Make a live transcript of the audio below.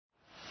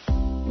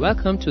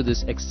Welcome to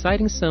this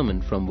exciting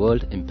sermon from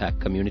World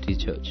Impact Community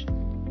Church.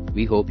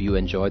 We hope you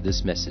enjoyed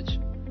this message.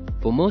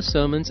 For more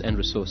sermons and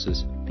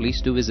resources, please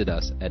do visit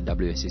us at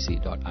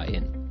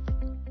wscc.in.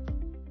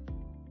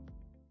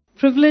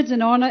 Privilege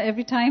and honor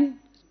every time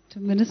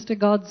to minister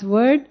God's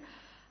word.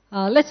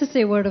 Let's just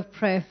say a word of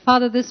prayer.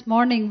 Father, this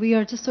morning we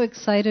are just so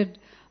excited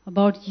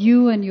about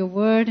you and your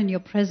word and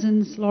your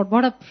presence. Lord,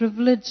 what a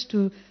privilege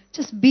to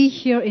just be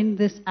here in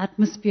this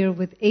atmosphere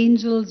with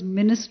angels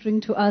ministering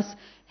to us.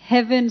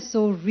 Heaven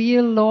so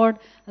real, Lord.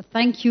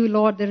 Thank you,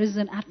 Lord. There is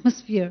an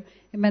atmosphere.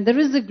 Amen. There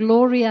is a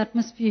glory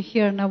atmosphere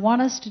here, and I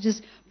want us to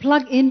just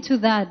plug into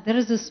that. There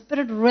is a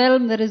spirit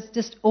realm that is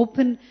just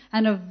open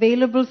and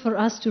available for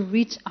us to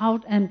reach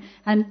out and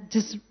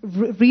just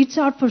reach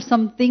out for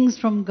some things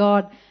from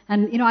God.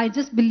 And, I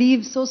just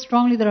believe so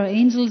strongly there are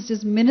angels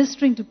just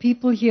ministering to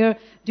people here,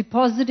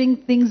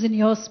 depositing things in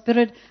your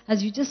spirit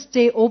as you just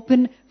stay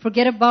open,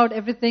 forget about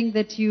everything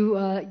that you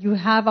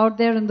have out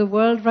there in the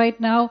world right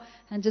now,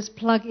 and just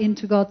plug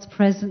into God's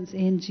presence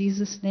in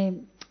Jesus'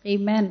 name.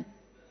 Amen.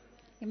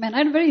 Amen. I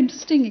had a very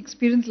interesting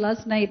experience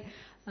last night.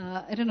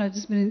 I don't know, I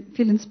just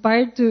feel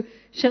inspired to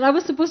share. I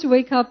was supposed to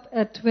wake up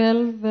at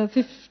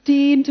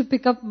 12:15 to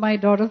pick up my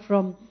daughter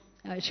from,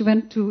 she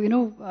went to,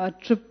 a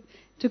trip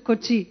to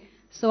Kochi.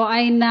 So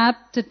I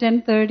napped at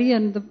 10:30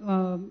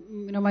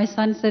 and, my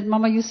son said,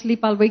 Mama, you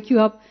sleep, I'll wake you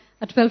up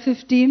at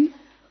 12:15.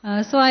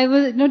 So I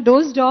was,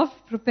 dozed off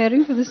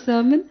preparing for the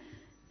sermon.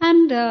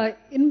 And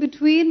in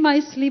between my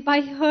sleep,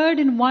 I heard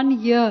in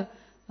one ear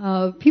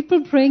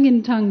people praying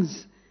in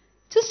tongues.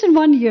 Just in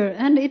 1 year.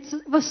 And it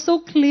was so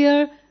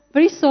clear,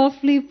 very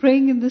softly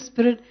praying in the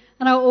Spirit.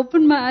 And I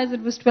opened my eyes,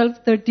 it was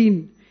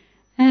 12:13.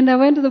 And I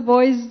went to the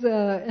boys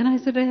and I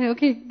said, hey,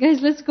 okay,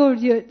 guys, let's go.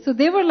 So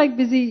they were like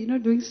busy,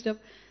 doing stuff.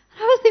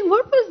 And I was thinking,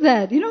 what was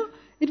that?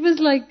 It was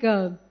like,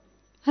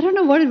 I don't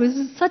know what it was. It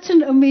was such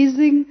an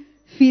amazing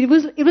feel.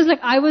 It was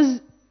like I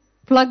was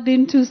plugged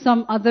into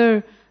some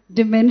other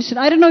dimension.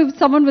 I don't know if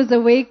someone was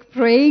awake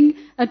praying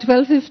at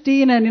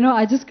 12:15 and,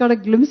 I just got a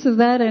glimpse of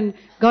that and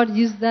God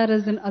used that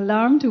as an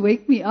alarm to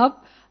wake me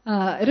up.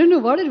 I don't know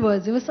what it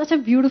was. It was such a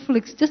beautiful,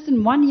 just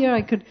in 1 year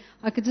I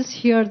could just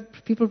hear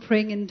people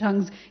praying in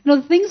tongues.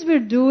 The things we're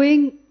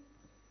doing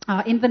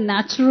in the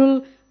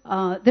natural,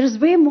 there's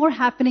way more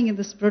happening in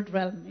the spirit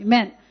realm.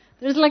 Amen.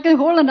 There's like a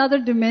whole another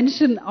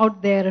dimension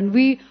out there, and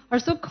we are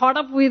so caught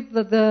up with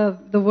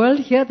the world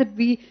here that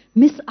we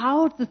miss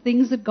out the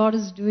things that God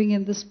is doing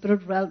in the spirit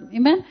realm.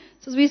 Amen?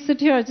 So as we sit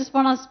here, I just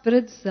want our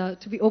spirits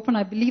to be open.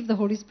 I believe the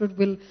Holy Spirit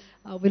will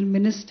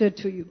minister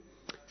to you.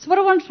 So what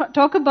I want to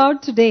talk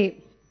about today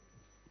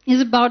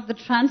is about the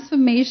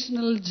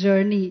transformational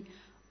journey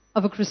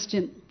of a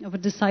Christian, of a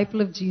disciple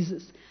of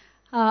Jesus.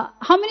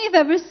 How many have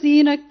ever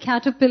seen a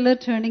caterpillar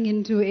turning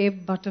into a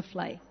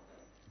butterfly?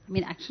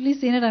 Actually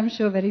seen it, I'm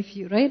sure very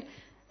few, right?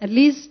 At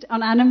least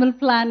on Animal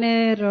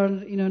Planet or,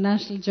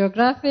 National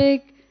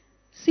Geographic.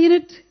 Seen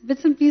it,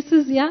 bits and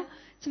pieces, yeah?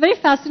 It's a very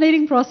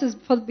fascinating process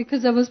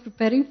because I was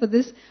preparing for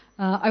this.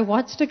 I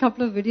watched a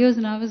couple of videos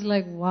and I was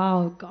like,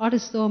 wow, God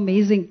is so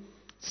amazing.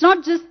 It's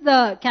not just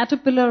the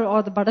caterpillar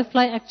or the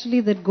butterfly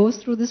actually that goes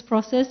through this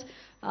process.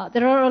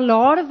 There are a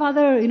lot of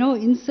other,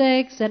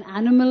 insects and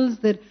animals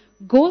that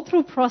go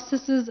through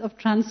processes of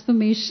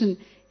transformation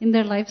in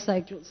their life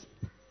cycles.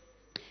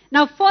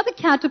 Now, for the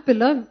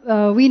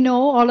caterpillar, we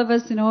know, all of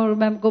us,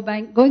 remember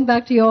going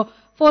back to your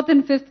 4th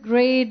and 5th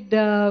grade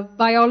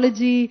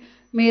biology,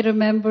 may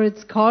remember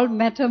it's called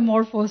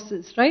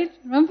metamorphosis, right?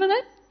 Remember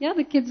that? Yeah,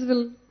 the kids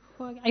will,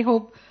 I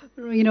hope,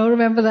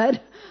 remember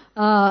that.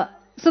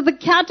 So the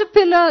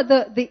caterpillar,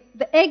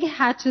 the egg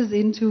hatches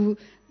into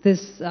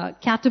this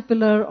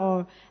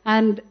caterpillar,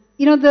 and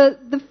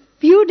the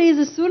few days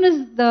as soon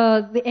as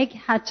the egg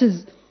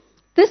hatches,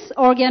 this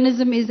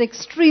organism is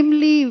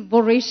extremely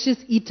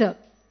voracious eater.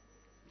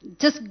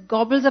 Just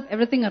gobbles up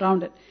everything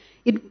around it.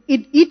 It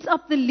eats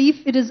up the leaf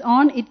it is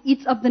on. It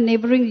eats up the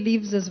neighboring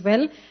leaves as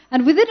well.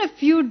 And within a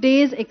few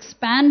days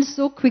expands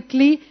so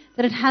quickly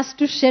that it has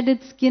to shed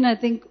its skin, I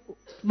think,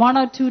 1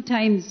 or 2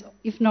 times,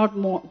 if not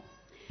more.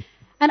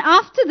 And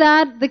after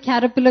that, the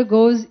caterpillar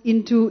goes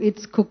into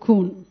its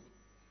cocoon.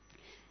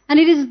 And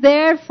it is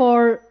there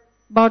for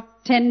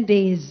about 10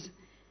 days.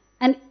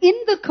 And in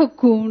the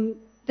cocoon,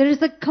 there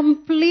is a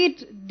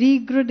complete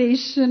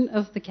degradation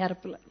of the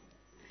caterpillar.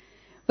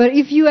 But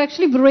if you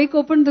actually break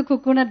open the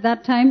cocoon at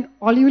that time,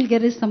 all you will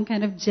get is some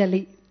kind of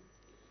jelly.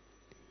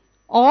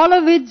 All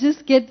of it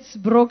just gets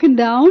broken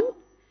down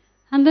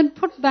and then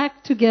put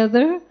back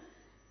together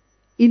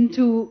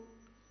into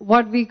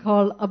what we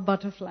call a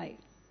butterfly.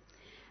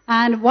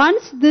 And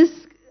once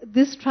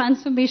this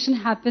transformation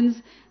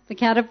happens, the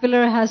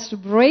caterpillar has to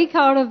break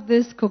out of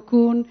this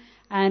cocoon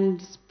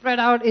and spread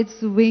out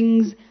its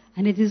wings,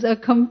 and it is a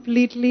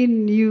completely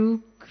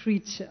new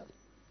creature.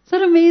 Isn't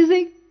that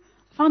amazing?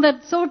 I found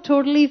that so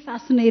totally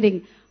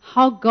fascinating,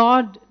 how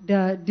God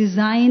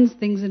designs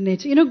things in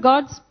nature.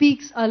 God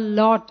speaks a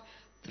lot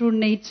through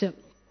nature.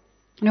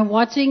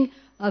 Watching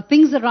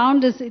things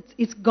around us,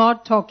 it's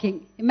God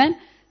talking. Amen?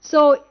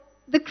 So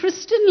the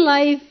Christian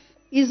life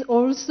is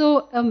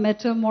also a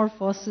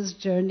metamorphosis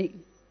journey.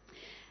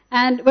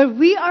 And where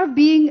we are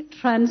being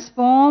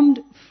transformed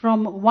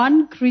from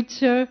one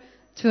creature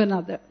to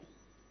another.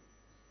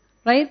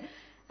 Right?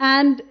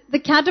 And the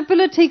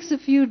caterpillar takes a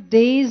few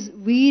days,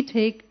 we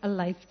take a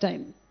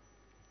lifetime.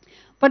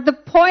 But the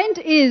point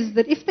is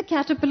that if the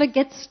caterpillar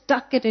gets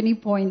stuck at any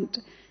point,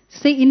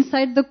 say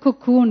inside the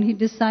cocoon, he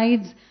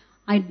decides,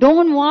 I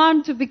don't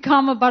want to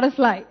become a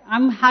butterfly.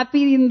 I'm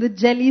happy in the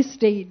jelly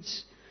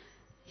stage.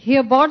 He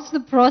aborts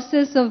the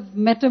process of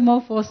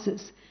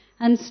metamorphosis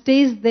and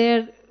stays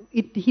there.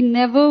 He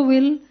never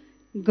will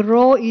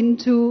grow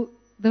into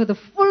the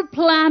full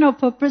plan or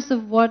purpose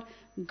of what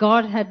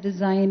God had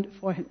designed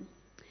for him.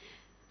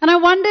 And I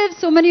wonder if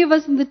so many of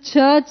us in the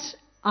church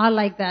are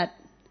like that,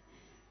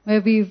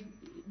 where we've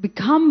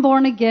become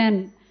born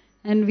again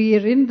and we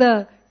are in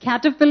the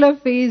caterpillar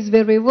phase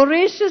where we're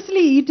voraciously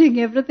eating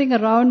everything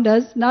around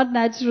us, not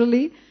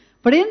naturally,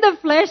 but in the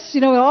flesh,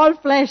 we're all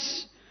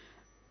flesh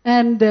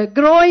and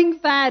growing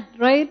fat,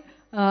 right?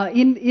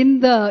 In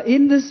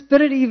the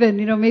spirit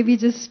even, maybe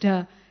just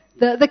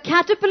the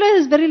caterpillar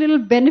has very little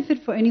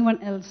benefit for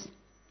anyone else.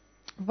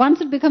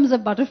 Once it becomes a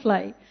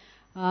butterfly,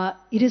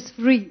 it is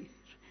free.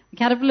 The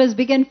caterpillar is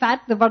big and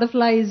fat. The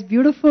butterfly is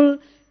beautiful,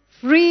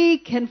 free,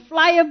 can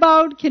fly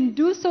about, can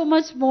do so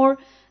much more.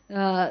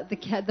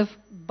 The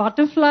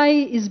butterfly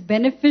is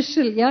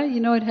beneficial, yeah?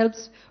 It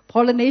helps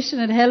pollination,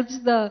 it helps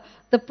the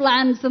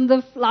plants and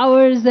the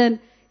flowers, and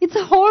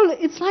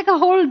it's like a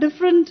whole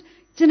different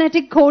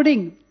genetic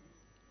coding.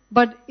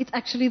 But it's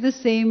actually the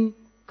same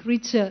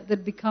creature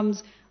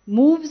that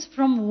moves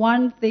from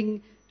one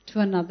thing to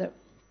another.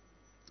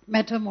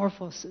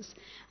 Metamorphosis.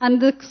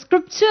 And the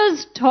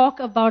scriptures talk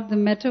about the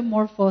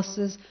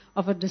metamorphosis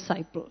of a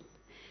disciple.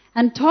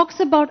 And talks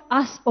about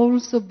us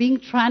also being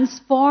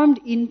transformed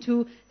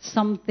into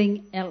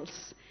something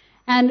else.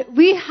 And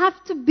we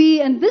have to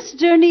be, and this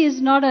journey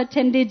is not a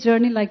 10-day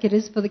journey like it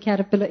is for the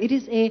caterpillar. It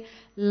is a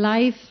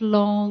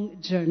lifelong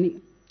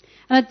journey.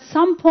 And at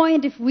some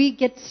point, if we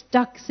get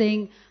stuck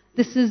saying,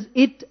 this is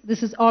it,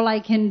 this is all I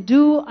can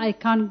do, I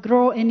can't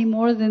grow any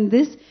more than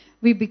this,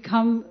 we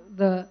become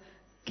the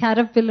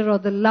caterpillar or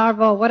the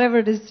larva or whatever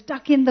it is,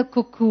 stuck in the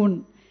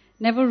cocoon,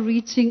 never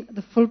reaching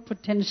the full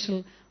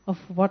potential of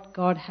what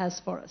God has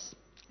for us.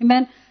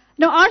 Amen.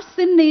 Our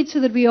sin nature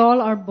that we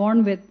all are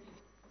born with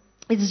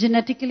is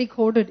genetically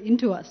coded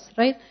into us,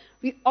 right?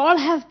 We all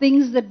have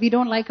things that we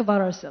don't like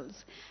about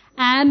ourselves.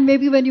 And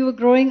maybe when you were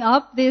growing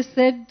up, they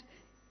said,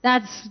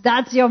 that's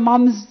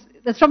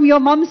from your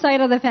mom's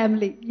side of the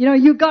family.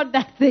 You got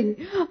that thing.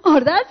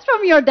 Or that's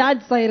from your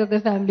dad's side of the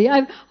family.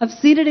 I've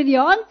seen it in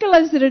your uncle,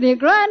 I've seen it in your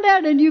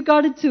granddad, and you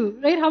got it too.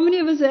 Right? How many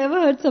of us have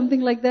ever heard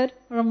something like that?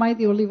 Or am I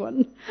the only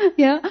one?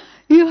 Yeah?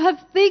 You have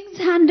things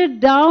handed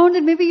down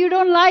that maybe you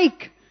don't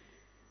like.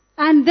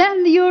 And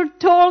then you're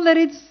told that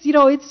it's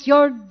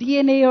your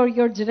DNA or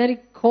your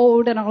genetic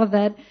code and all of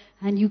that,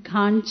 and you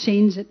can't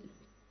change it.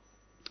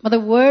 But the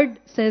word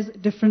says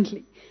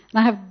differently.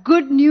 And I have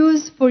good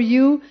news for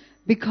you,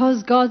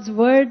 because God's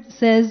word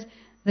says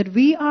that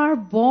we are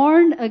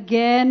born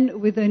again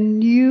with a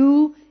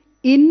new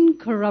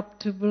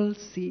incorruptible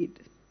seed.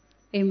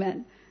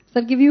 Amen. Does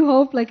that give you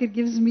hope like it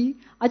gives me?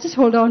 I just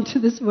hold on to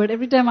this word.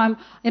 Every time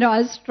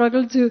I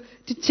struggle to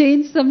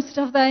change some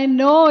stuff that I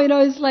know,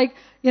 it's like,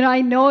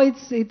 I know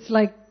it's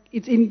like,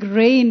 it's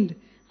ingrained.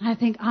 I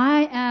think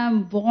I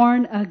am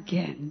born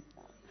again.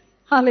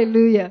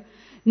 Hallelujah.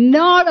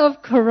 Not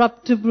of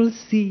corruptible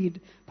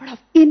seed, but of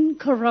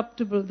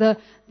incorruptible.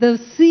 The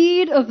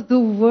seed of the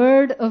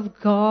word of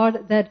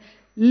God that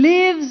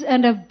lives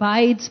and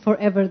abides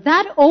forever.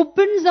 That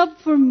opens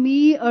up for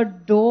me a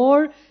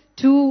door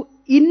to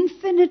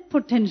infinite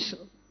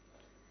potential.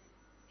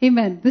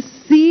 Amen. The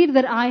seed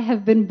that I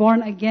have been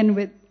born again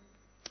with.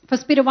 1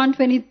 Peter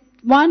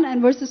 1:21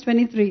 and verses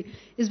 23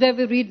 is where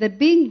we read that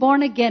being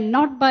born again,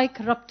 not by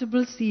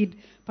corruptible seed,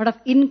 but of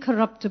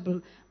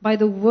incorruptible, by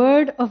the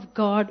word of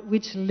God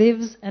which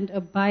lives and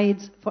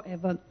abides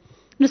forever.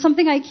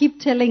 Something I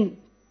keep telling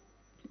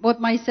both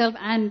myself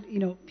and,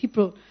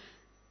 people.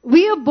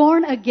 We are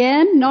born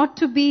again not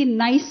to be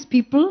nice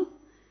people,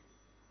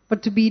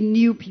 but to be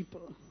new people.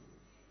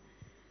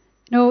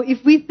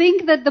 If we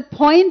think that the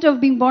point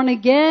of being born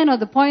again or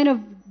the point of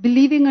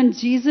believing on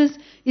Jesus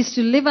is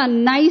to live a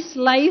nice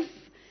life,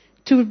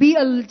 to be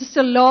just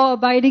a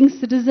law-abiding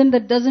citizen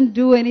that doesn't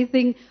do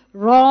anything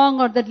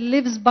wrong or that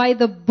lives by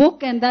the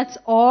book and that's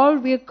all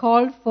we are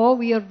called for,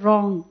 we are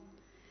wrong.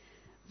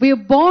 We are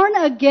born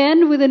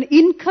again with an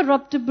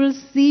incorruptible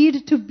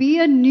seed to be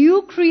a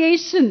new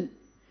creation.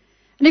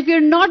 And if you're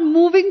not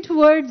moving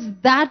towards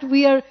that,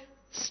 we are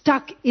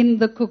stuck in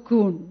the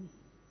cocoon.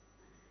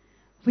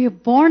 We are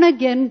born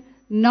again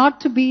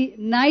not to be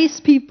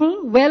nice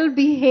people,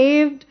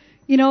 well-behaved,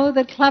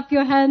 that clap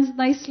your hands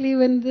nicely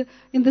in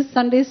the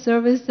Sunday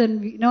service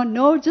and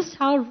know just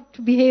how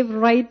to behave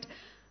right.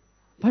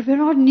 But we're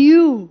not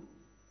new.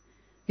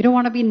 We don't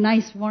want to be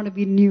nice, we want to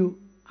be new.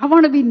 I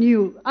want to be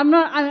new. I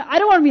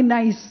don't want to be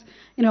nice.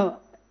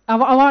 I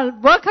want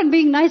to work on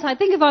being nice. I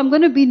think if I'm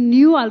going to be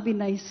new, I'll be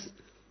nice.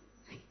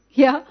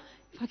 Yeah?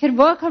 if I can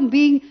work on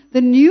being the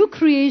new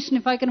creation,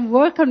 if I can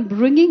work on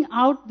bringing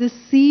out this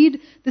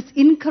seed, this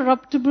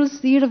incorruptible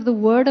seed of the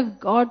Word of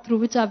God through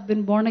which I've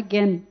been born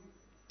again,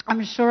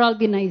 I'm sure I'll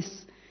be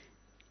nice.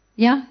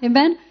 Yeah,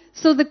 amen?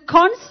 So the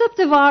concept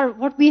of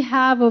what we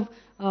have of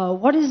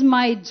what is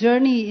my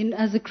journey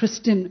as a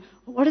Christian,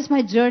 what is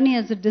my journey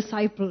as a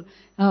disciple,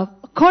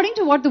 according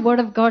to what the Word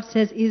of God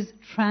says, is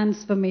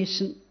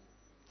transformation.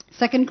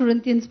 2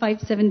 Corinthians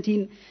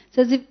 5:17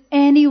 says, if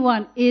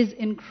anyone is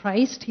in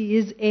Christ, he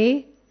is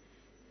a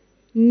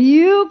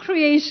new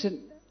creation.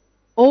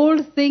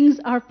 Old things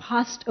are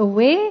passed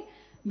away.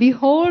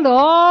 Behold,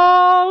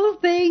 all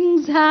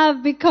things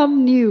have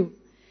become new.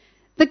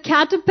 The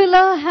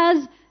caterpillar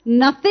has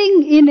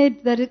nothing in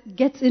it that it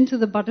gets into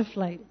the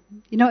butterfly.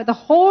 The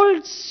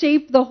whole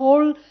shape, the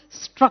whole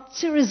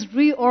structure is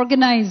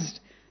reorganized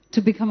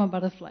to become a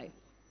butterfly.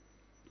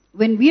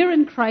 When we are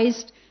in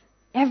Christ,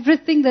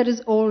 everything that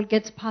is old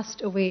gets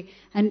passed away.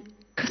 And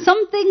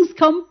some things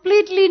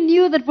completely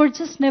new that were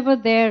just never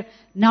there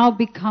now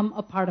become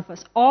a part of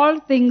us. All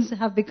things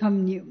have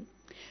become new.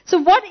 So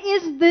what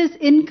is this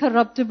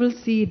incorruptible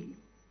seed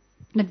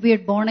that we are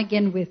born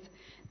again with?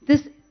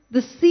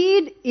 The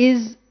seed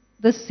is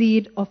the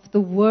seed of the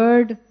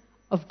Word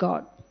of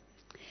God.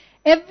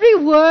 Every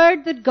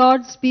word that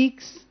God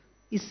speaks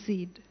is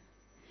seed.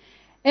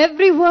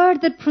 Every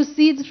word that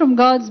proceeds from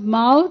God's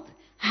mouth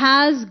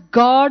has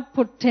God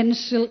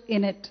potential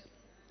in it.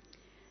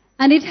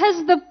 And it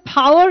has the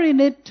power in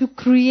it to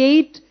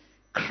create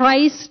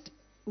Christ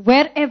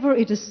wherever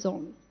it is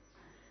sown.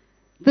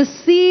 The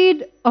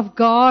seed of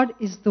God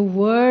is the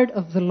word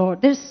of the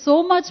Lord. There's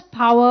so much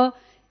power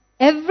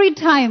every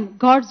time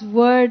God's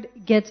word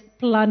gets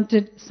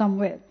planted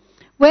somewhere.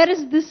 Where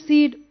is this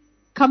seed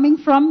coming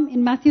from?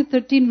 In Matthew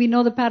 13, we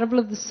know the parable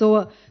of the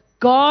sower.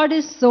 God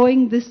is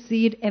sowing this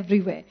seed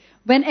everywhere.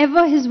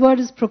 Whenever His word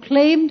is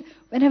proclaimed,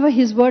 whenever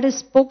His word is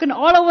spoken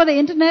all over the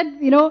internet,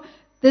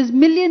 there's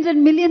millions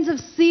and millions of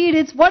seed.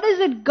 What is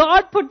it?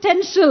 God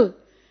potential.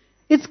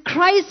 It's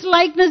Christ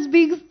likeness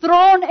being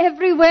thrown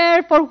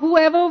everywhere for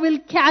whoever will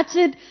catch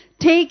it,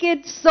 take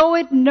it, sow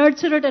it,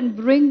 nurture it, and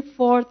bring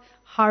forth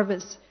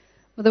harvest.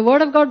 But the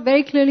Word of God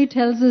very clearly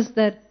tells us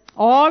that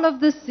all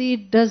of the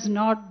seed does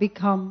not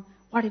become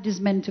what it is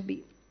meant to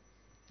be.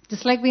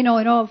 Just like we know,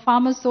 a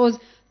farmer sows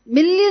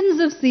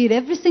millions of seed.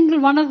 Every single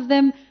one of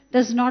them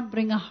does not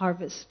bring a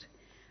harvest.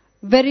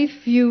 Very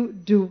few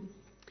do.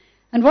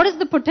 And what is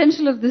the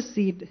potential of this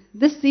seed?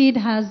 This seed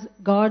has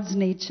God's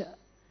nature.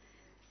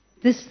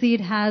 This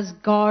seed has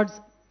God's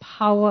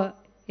power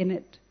in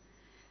it.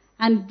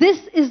 And this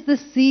is the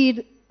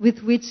seed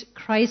with which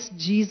Christ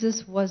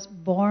Jesus was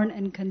born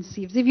and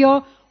conceived. If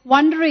you're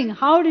wondering,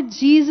 how did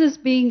Jesus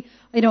being,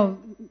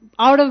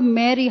 out of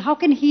Mary, how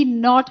can He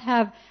not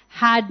have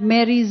had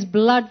Mary's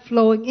blood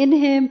flowing in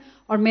Him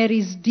or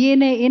Mary's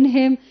DNA in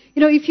Him?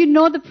 If you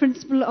know the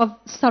principle of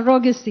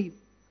surrogacy,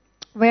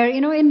 where,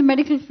 in the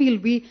medical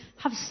field, we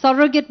have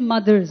surrogate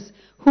mothers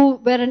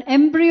where an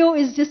embryo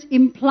is just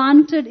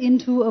implanted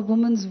into a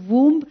woman's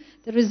womb.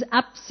 There is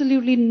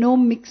absolutely no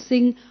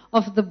mixing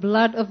of the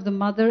blood of the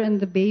mother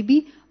and the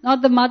baby.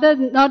 Not the mother,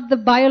 not the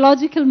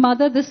biological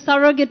mother, the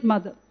surrogate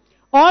mother.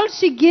 All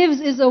she gives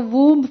is a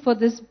womb for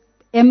this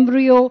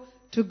embryo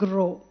to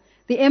grow.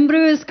 The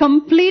embryo is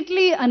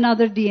completely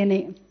another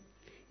DNA.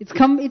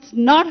 It's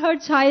not her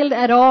child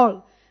at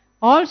all.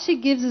 All she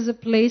gives is a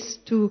place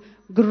to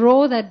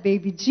grow that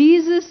baby.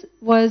 Jesus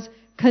was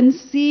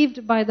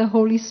conceived by the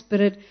Holy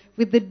Spirit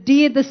with the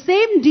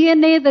same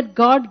DNA that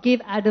God gave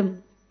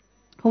Adam,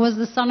 who was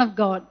the Son of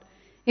God.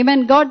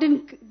 Amen.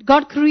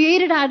 God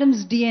created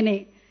Adam's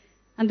DNA.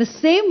 And the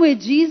same way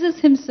Jesus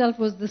Himself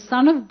was the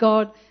Son of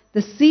God,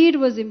 the seed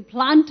was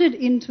implanted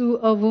into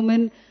a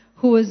woman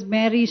who was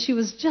Mary. She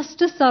was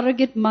just a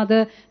surrogate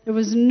mother. There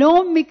was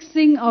no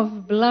mixing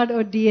of blood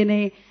or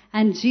DNA.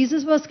 And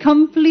Jesus was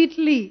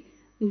completely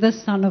the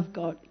Son of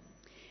God.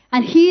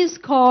 And He is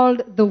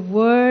called the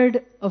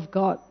Word of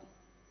God.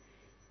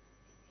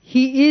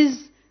 He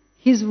is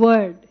His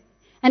Word.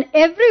 And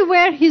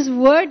everywhere His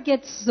Word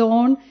gets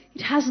sown,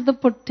 it has the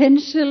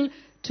potential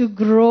to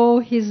grow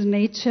His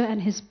nature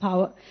and His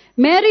power.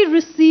 Mary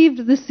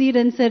received the seed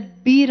and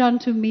said, "Be it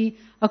unto me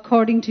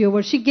according to your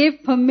word." She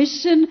gave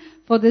permission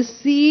for the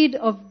seed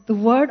of the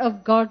Word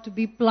of God to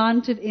be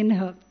planted in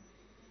her.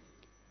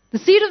 The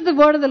seed of the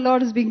word of the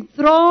Lord is being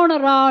thrown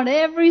around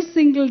every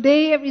single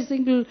day, every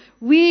single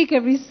week,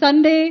 every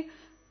Sunday.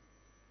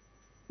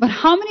 But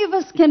how many of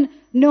us can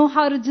know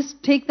how to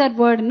just take that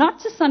word? Not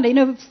just Sunday.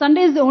 If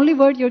Sunday is the only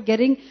word you're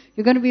getting,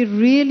 you're going to be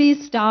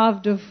really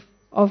starved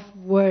of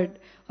word,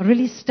 or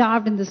really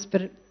starved in the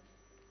Spirit.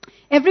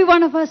 Every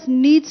one of us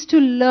needs to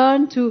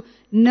learn to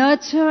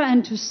nurture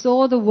and to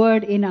sow the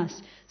word in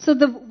us. So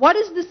what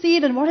is the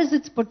seed and what is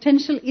its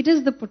potential? It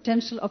is the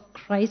potential of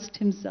Christ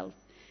Himself,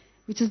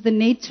 which is the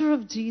nature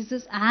of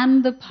Jesus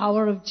and the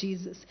power of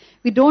Jesus.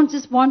 We don't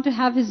just want to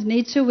have His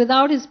nature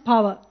without His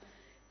power.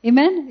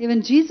 Amen?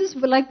 Even Jesus,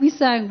 like we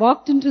sang,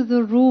 walked into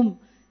the room.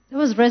 There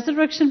was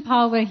resurrection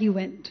power where He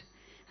went.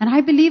 And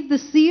I believe the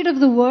seed of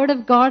the Word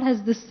of God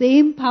has the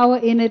same power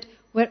in it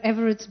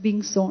wherever it's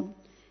being sown?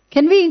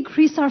 Can we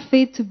increase our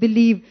faith to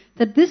believe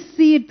that this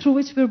seed through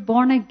which we're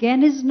born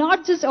again is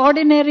not just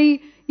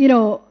ordinary,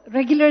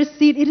 regular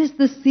seed. It is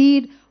the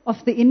seed of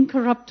the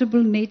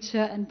incorruptible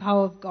nature and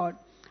power of God.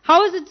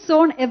 How is it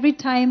sown? Every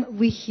time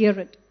we hear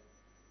it.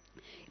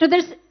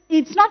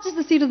 It's not just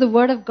the seed of the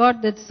Word of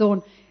God that's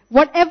sown.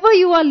 Whatever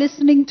you are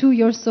listening to,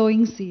 you're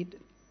sowing seed.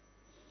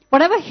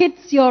 Whatever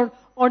hits your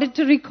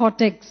auditory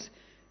cortex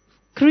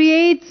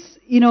creates,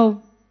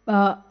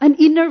 an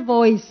inner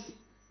voice.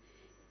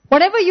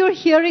 Whatever you're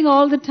hearing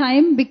all the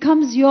time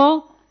becomes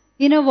your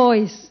inner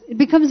voice. It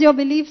becomes your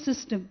belief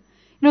system.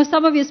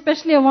 Some of you,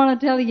 especially I want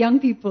to tell young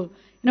people,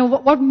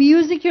 what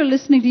music you're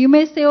listening to. You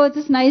may say, oh, it's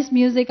this nice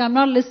music. I'm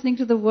not listening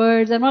to the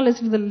words. I'm not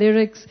listening to the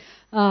lyrics.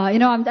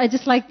 I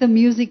just like the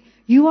music.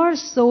 You are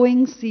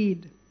sowing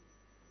seed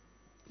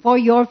for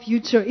your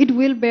future. It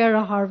will bear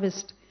a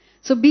harvest.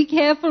 So be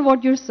careful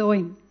what you're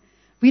sowing.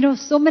 We know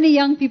so many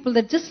young people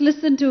that just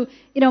listen to,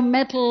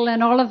 metal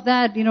and all of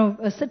that,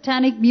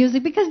 satanic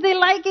music because they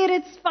like it.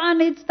 It's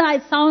fun. It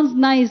sounds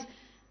nice.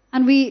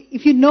 And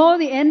if you know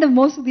the end of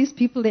most of these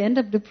people, they end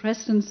up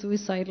depressed and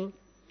suicidal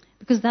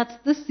because that's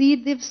the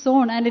seed they've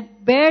sown and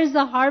it bears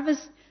a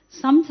harvest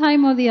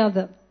sometime or the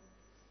other.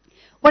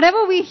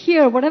 Whatever we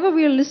hear, whatever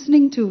we are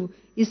listening to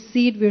is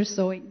seed we're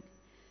sowing.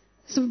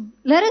 So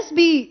let us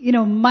be,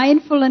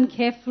 mindful and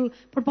careful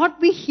for what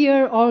we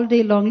hear all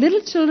day long.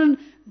 Little children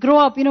grow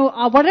up,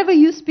 whatever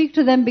you speak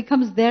to them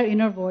becomes their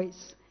inner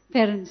voice.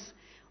 Parents,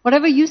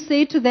 whatever you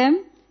say to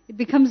them,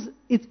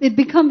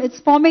 it's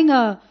forming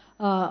a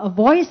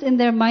voice in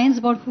their minds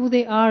about who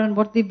they are and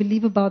what they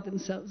believe about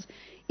themselves.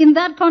 In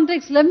that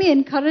context, let me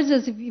encourage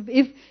us,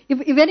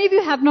 if any of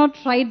you have not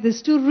tried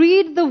this, to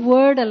read the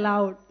Word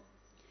aloud.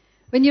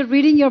 When you're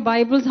reading your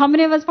Bibles, how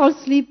many of us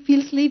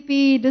feel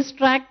sleepy,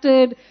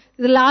 distracted?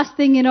 The last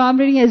thing, I'm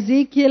reading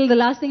Ezekiel. The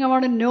last thing I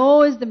want to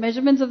know is the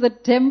measurements of the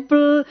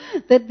temple,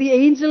 that the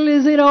angel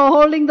is,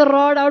 holding the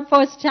rod out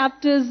for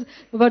chapters,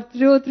 about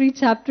 2 or 3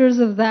 chapters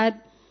of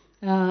that.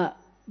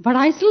 But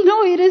I still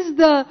know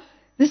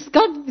it's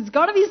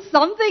got to be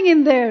something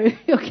in there,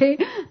 okay?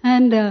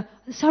 And I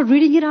start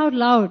reading it out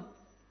loud.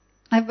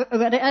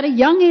 At a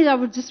young age, I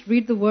would just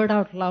read the Word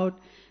out loud.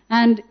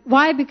 And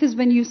why? Because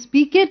when you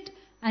speak it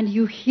and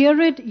you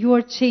hear it, you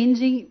are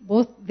changing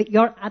both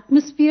your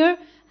atmosphere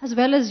as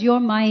well as your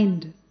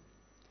mind.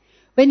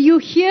 When you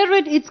hear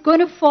it, it's going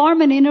to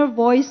form an inner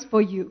voice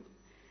for you.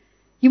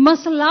 You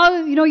must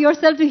allow,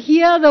 yourself to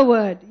hear the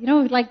Word,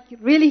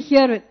 really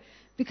hear it.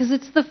 Because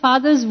it's the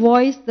Father's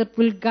voice that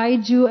will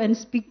guide you and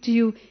speak to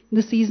you in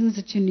the seasons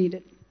that you need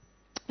it.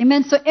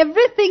 Amen. So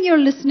everything you're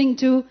listening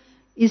to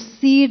is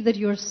seed that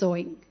you're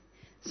sowing.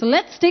 So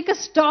let's take a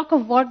stock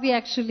of what we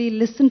actually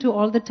listen to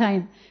all the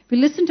time. We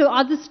listen to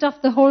other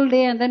stuff the whole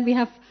day and then we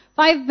have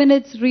 5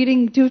 minutes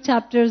reading 2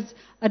 chapters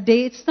a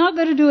day. It's not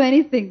going to do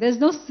anything.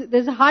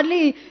 There's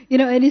hardly,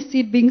 any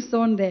seed being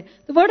sown there.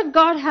 The Word of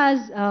God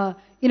has,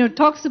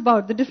 talks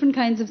about the different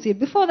kinds of seed.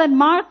 Before that,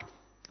 Mark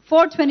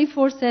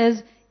 4:24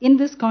 says, in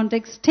this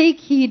context, take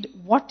heed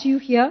what you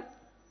hear,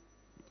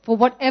 for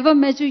whatever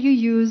measure you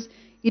use,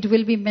 it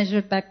will be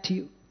measured back to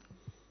you.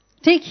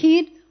 Take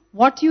heed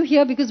what you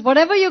hear, because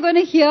whatever you're going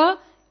to hear,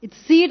 it's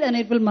seed and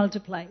it will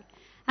multiply.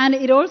 And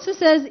it also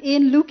says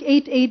in Luke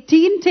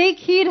 8:18, take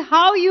heed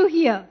how you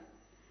hear.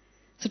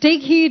 So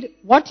take heed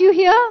what you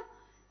hear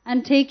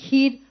and take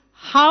heed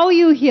how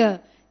you hear.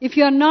 If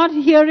you're not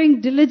hearing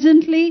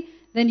diligently,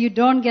 then you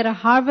don't get a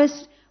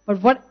harvest.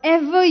 But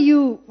whatever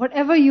you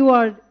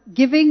are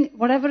giving,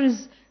 whatever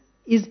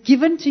is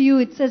given to you,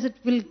 it says it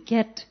will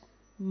get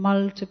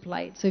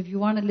multiplied. So if you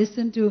want to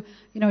listen to,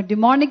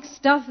 demonic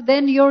stuff,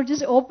 then you're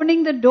just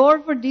opening the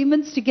door for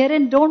demons to get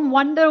in. Don't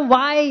wonder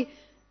why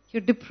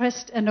you're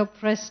depressed and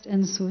oppressed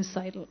and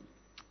suicidal.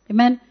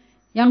 Amen.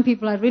 Young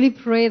people, I really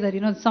pray that,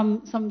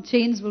 some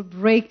chains will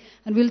break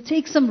and we'll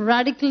take some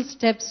radical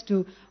steps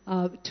to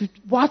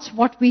watch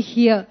what we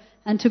hear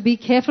and to be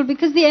careful,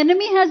 because the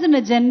enemy has an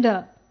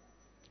agenda.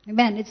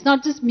 Amen. It's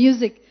not just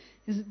music.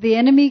 The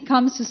enemy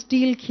comes to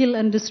steal, kill,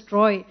 and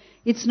destroy.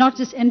 It's not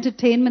just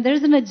entertainment.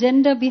 There's an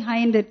agenda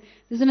behind it.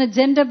 There's an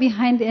agenda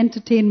behind the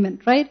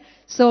entertainment, right?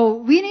 So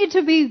we need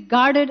to be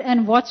guarded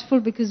and watchful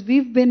because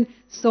we've been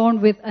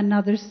sown with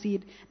another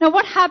seed. Now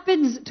what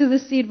happens to the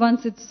seed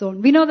once it's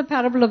sown? We know the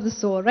parable of the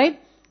sower, right?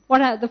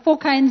 The 4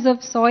 kinds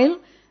of soil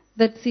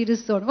that seed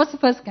is sown. What's the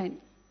first kind?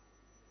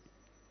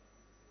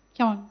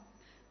 Come on.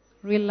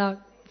 Real loud.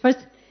 First,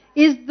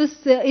 is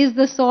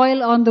the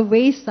soil on the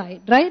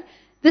wayside, right?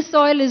 This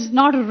soil is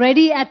not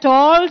ready at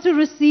all to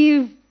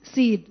receive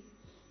seed.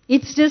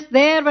 It's just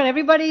there, but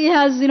everybody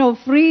has,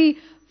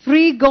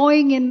 free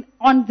going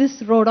on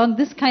this road, on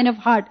this kind of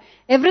heart.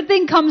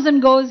 Everything comes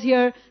and goes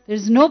here.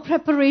 There's no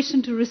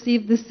preparation to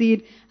receive the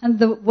seed. And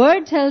the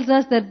Word tells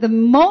us that the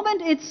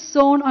moment it's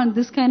sown on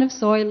this kind of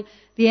soil,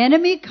 the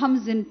enemy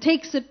comes in,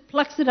 takes it,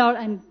 plucks it out,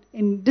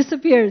 and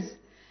disappears.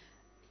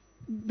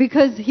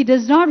 Because he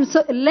does not,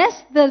 so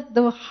lest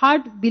the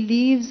heart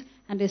believes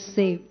and is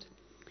saved.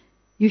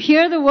 You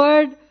hear the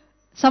Word,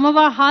 Some of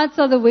our hearts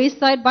are the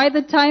wayside. By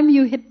the time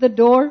you hit the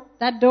door,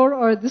 that door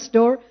or this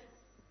door,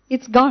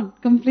 it's gone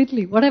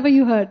completely. Whatever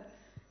you heard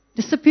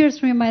disappears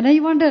from your mind. And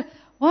you wonder,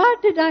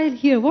 what did I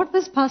hear? What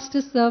was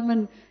Pastor's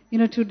sermon,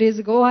 2 days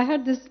ago? I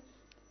heard this.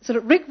 So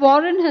Rick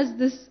Warren has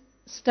this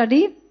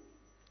study.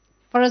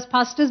 For us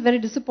pastors, very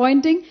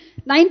disappointing.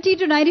 90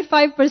 to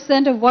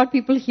 95% of what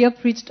people hear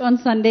preached on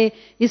Sunday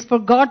is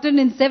forgotten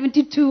in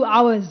 72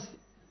 hours.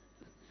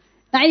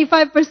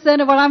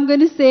 95% of what I'm going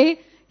to say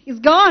is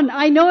gone.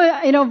 I know,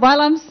 while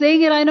I'm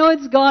saying it, I know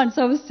it's gone.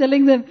 So I was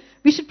telling them,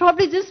 we should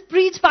probably just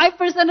preach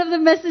 5% of the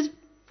message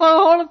for a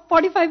whole of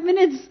 45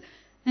 minutes.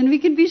 And we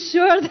can be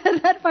sure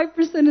that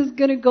 5% is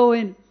going to go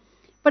in.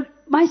 But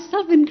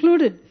myself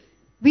included,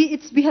 we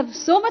have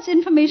so much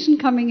information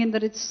coming in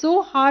that it's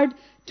so hard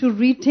to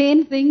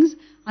retain things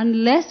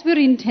unless we're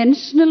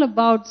intentional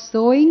about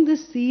sowing the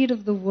seed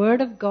of the Word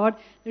of God.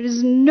 There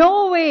is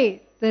no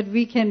way that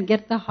we can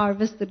get the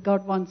harvest that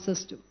God wants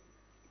us to.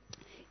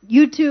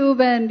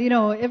 YouTube and,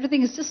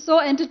 everything is just so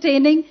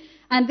entertaining,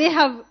 and they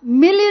have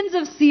millions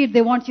of seed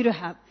they want you to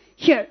have.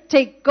 Here,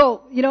 take,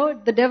 go.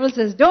 The devil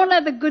says, don't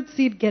let the good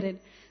seed get in.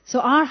 So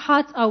our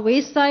hearts are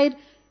wayside.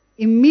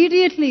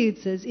 Immediately, it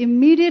says,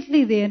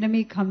 immediately the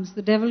enemy comes,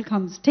 the devil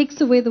comes,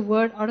 takes away the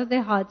word out of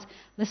their hearts,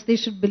 lest they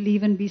should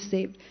believe and be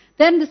saved.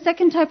 Then the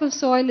second type of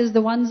soil is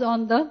the ones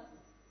on the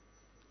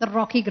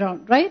rocky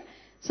ground, right?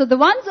 So the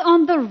ones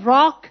on the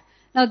rock,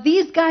 now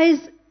these guys,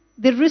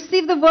 they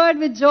receive the word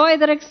with joy,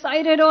 they're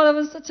excited, oh, that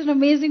was such an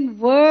amazing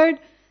word,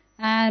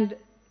 and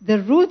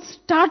the roots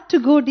start to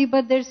go deep,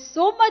 but there's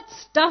so much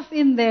stuff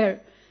in there,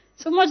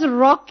 so much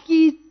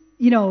rocky,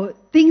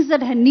 things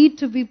that need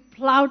to be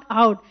plowed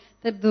out,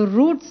 that the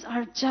roots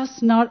are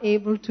just not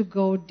able to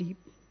go deep.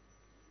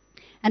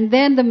 And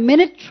then the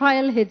minute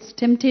trial hits,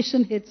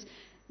 temptation hits,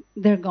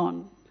 they're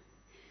gone.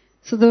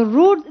 So the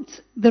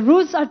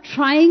roots are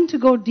trying to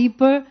go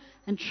deeper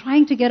and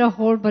trying to get a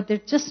hold, but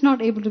they're just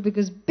not able to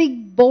because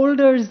big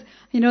boulders,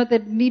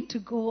 that need to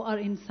go are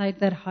inside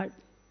their heart.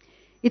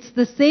 It's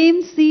the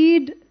same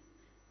seed,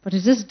 but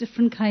it's just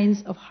different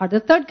kinds of heart.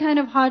 The third kind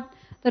of heart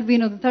that we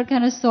know, the third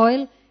kind of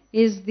soil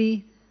is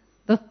the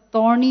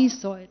thorny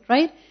soil,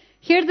 right?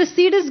 Here the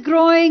seed is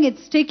growing,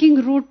 it's taking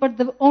root, but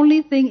the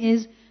only thing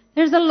is,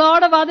 there's a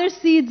lot of other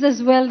seeds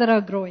as well that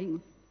are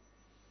growing.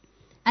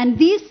 And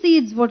these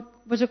seeds,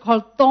 which are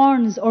called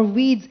thorns or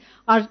weeds,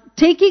 are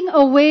taking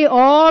away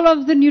all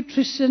of the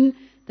nutrition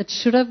that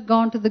should have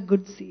gone to the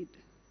good seed.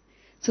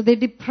 So they're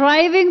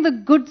depriving the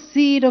good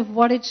seed of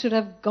what it should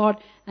have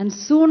got, and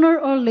sooner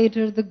or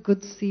later the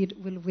good seed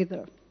will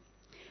wither.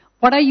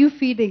 What are you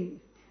feeding?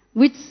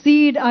 Which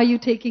seed are you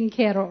taking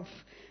care of?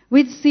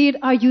 Which seed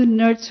are you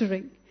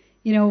nurturing?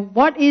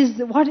 What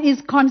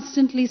is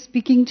constantly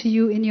speaking to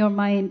you in your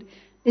mind?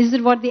 Is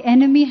it what the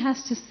enemy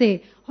has to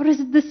say? Or is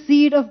it the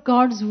seed of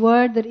God's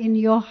word that in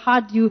your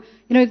heart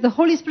if the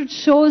Holy Spirit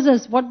shows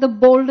us what the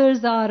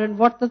boulders are and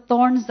what the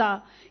thorns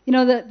are.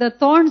 The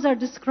thorns are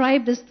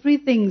described as three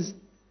things.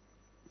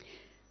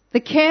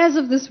 The cares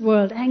of this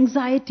world,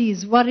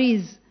 anxieties,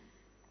 worries,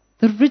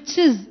 the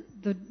riches,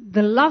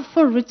 the love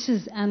for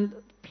riches and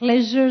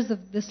pleasures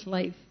of this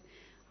life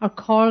are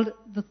called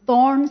the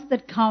thorns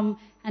that come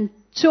and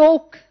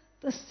choke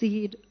the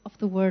seed of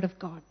the Word of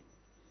God.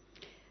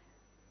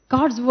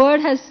 God's Word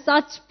has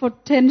such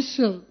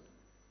potential.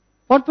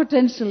 What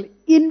potential?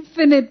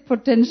 Infinite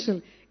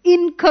potential.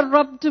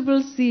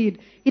 Incorruptible seed.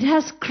 It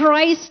has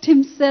Christ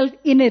Himself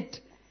in it.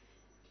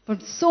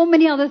 But so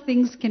many other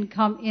things can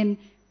come in,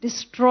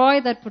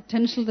 destroy that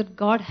potential that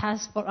God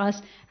has for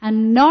us,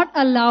 and not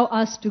allow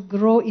us to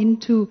grow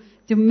into,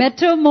 to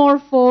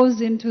metamorphose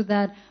into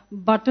that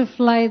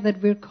butterfly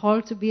that we're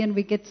called to be, and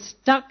we get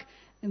stuck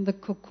in the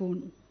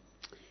cocoon.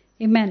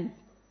 Amen.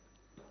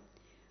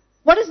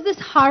 What is this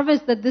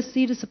harvest that this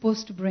seed is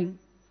supposed to bring?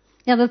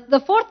 Yeah,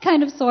 the fourth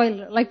kind of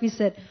soil, like we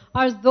said,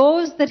 are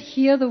those that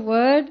hear the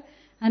word,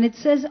 and it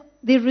says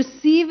they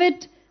receive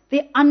it,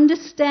 they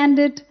understand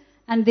it,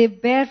 and they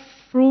bear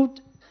fruit,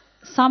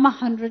 some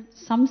 100,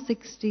 some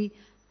 60,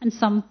 and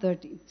some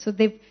 30. So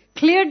they've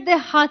cleared their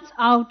hearts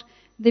out,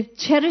 they've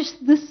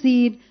cherished the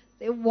seed,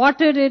 they've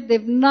watered it,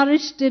 they've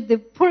nourished it,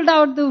 they've pulled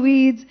out the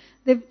weeds,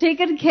 they've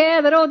taken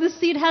care that, this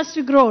seed has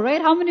to grow,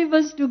 right? How many of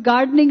us do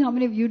gardening? How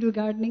many of you do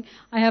gardening?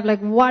 I have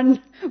like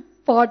one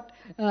pot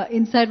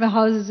inside my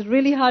house. It's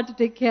really hard to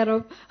take care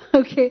of.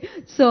 Okay,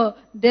 so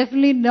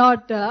definitely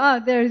not.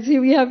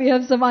 We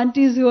have some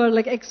aunties who are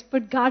like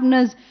expert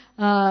gardeners.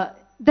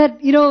 That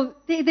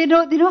they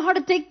know how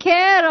to take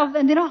care of,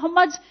 and they know how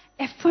much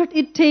effort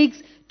it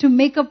takes to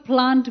make a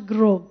plant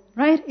grow.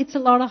 Right? It's a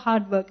lot of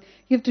hard work.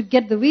 You have to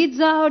get the weeds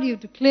out. You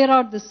have to clear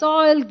out the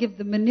soil, give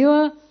the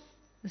manure.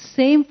 The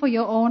same for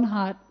your own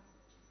heart.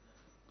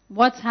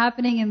 What's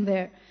happening in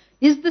there?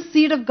 Is the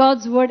seed of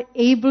God's word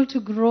able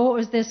to grow, or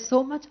is there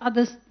so much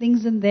other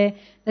things in there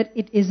that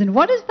it isn't?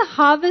 What is the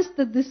harvest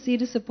that this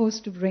seed is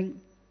supposed to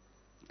bring?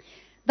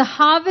 The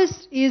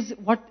harvest is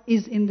what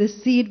is in the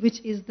seed,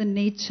 which is the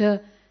nature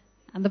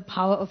and the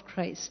power of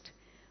Christ.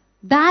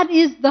 That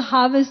is the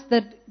harvest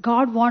that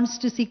God wants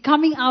to see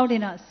coming out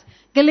in us.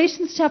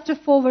 Galatians chapter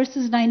 4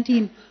 verses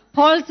 19.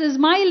 Paul says,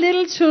 "My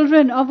little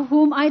children, of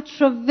whom I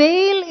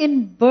travail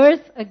in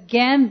birth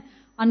again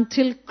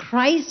until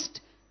Christ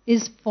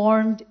is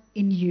formed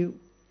in you."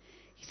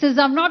 He says,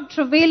 I'm not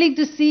travailing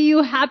to see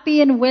you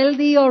happy and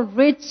wealthy or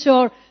rich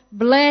or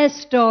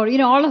blessed or,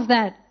 all of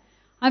that.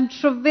 I'm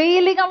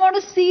travailing. I want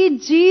to see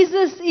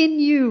Jesus in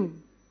you.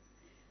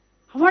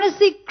 I want to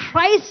see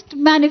Christ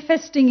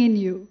manifesting in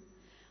you.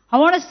 I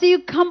want to see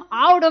you come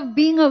out of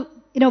being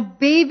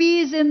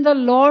babies in the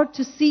Lord,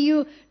 to see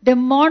you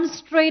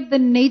demonstrate the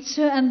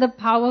nature and the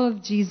power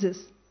of Jesus.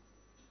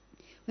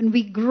 When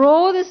we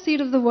grow the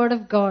seed of the Word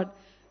of God,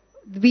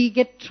 we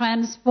get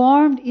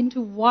transformed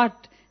into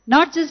what?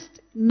 Not just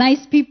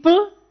nice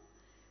people,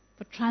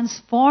 but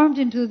transformed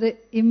into the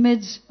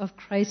image of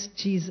Christ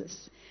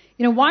Jesus.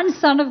 One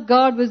son of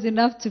God was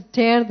enough to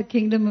tear the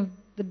kingdom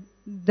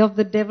of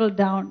the devil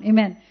down.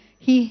 Amen.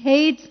 He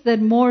hates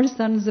that more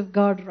sons of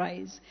God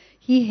rise.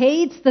 He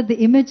hates that the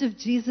image of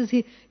Jesus,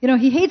 he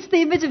hates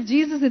the image of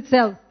Jesus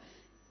itself.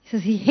 He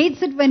says he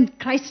hates it when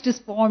Christ is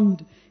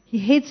formed. He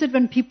hates it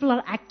when people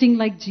are acting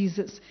like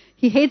Jesus.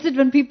 He hates it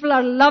when people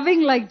are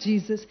loving like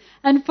Jesus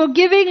and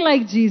forgiving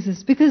like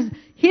Jesus, because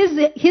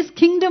his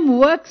kingdom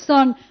works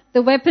on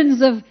the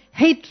weapons of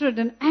hatred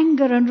and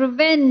anger and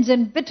revenge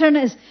and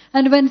bitterness.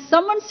 And when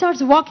someone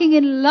starts walking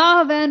in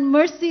love and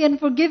mercy and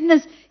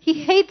forgiveness, he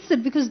hates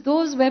it, because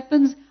those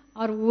weapons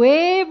are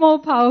way more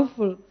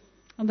powerful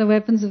than the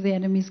weapons of the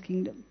enemy's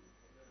kingdom.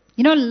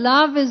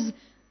 Love is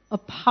a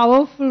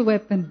powerful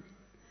weapon.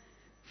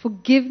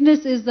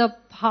 Forgiveness is a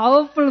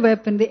powerful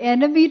weapon. The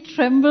enemy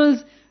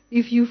trembles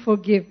if you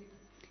forgive.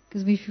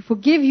 Because if you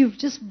forgive, you've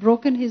just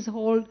broken his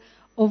hold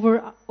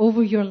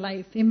over your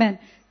life. Amen.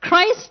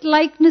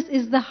 Christ-likeness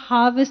is the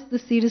harvest the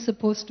seed is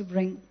supposed to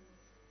bring.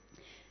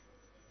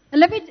 And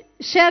let me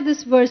share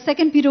this verse,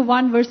 2 Peter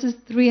 1 verses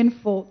 3 and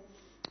 4,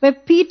 where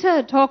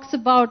Peter talks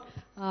about,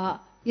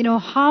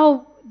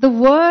 how the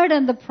word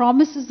and the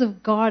promises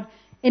of God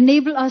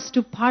enable us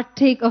to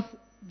partake of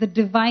the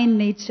divine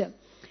nature.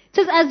 It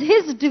says, as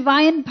his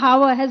divine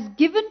power has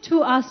given to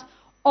us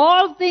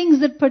all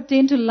things that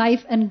pertain to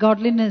life and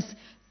godliness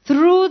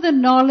through the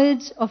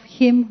knowledge of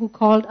him who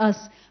called us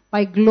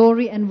by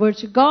glory and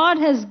virtue. God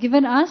has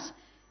given us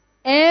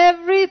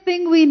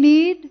everything we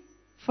need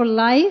for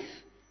life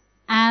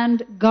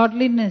and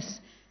godliness,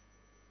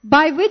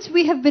 by which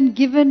we have been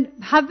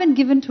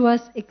given to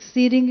us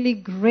exceedingly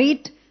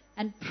great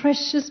and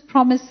precious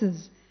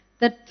promises,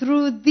 that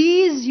through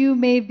these you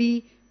may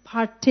be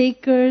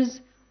partakers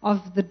of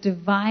the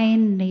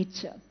divine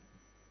nature.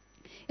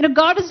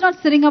 God is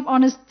not sitting up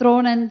on his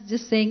throne and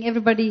just saying,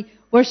 everybody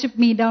worship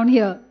me down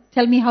here.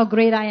 Tell me how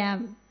great I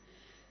am.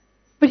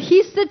 But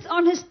he sits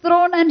on his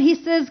throne and he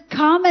says,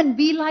 come and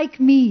be like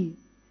me.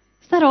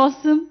 Is that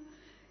awesome?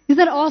 Is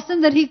that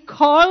awesome that he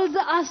calls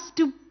us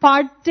to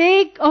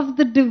partake of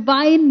the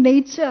divine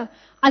nature?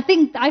 I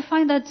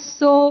find that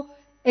so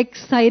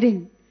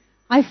exciting.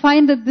 I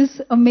find that this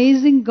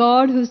amazing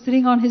God who's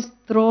sitting on his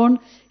throne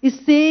is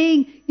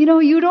saying,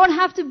 you don't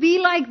have to be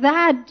like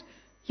that.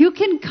 You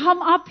can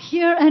come up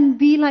here and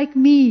be like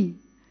me.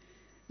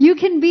 You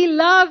can be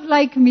love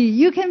like me.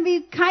 You can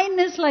be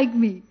kindness like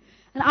me.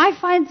 And I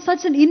find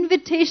such an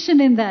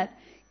invitation in that.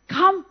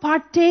 Come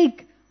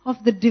partake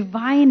of the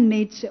divine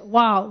nature.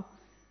 Wow.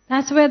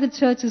 That's where the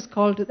church is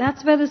called to.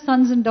 That's where the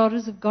sons and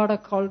daughters of God are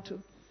called to.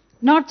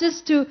 Not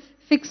just to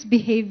fix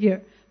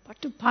behavior,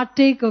 but to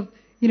partake of,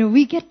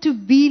 we get to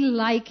be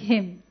like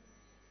him.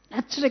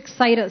 That should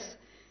excite us.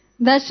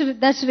 That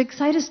should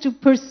excite us to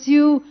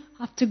pursue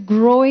after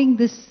growing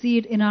this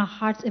seed in our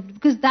hearts,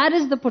 because that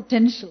is the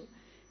potential.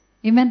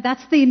 Amen.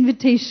 That's the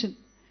invitation.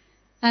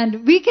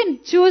 And we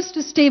can choose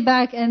to stay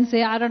back and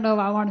say, I don't know,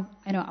 I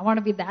want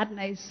to be that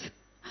nice.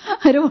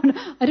 I don't know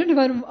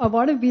if I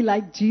want to be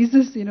like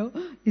Jesus,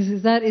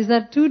 Is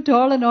that too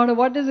tall an order?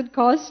 What does it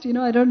cost?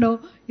 I don't know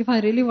if I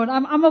really want.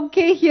 I'm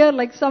okay here,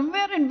 like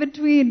somewhere in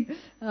between.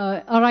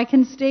 Or I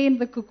can stay in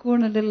the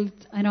cocoon a little.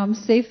 I'm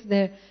safe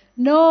there.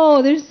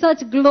 No, there's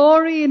such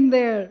glory in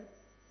there.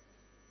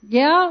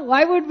 Yeah?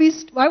 Why would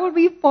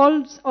we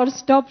fall or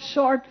stop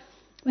short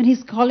when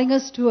he's calling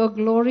us to a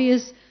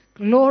glorious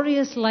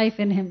life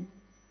in him?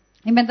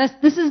 Amen.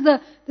 This is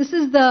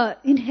the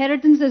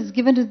inheritance that's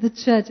given to the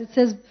church. It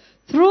says,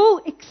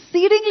 through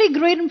exceedingly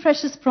great and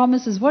precious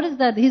promises. What is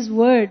that? His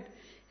word.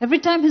 Every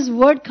time his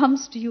word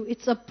comes to you,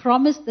 it's a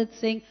promise that's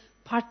saying,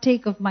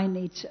 partake of my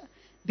nature.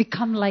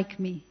 Become like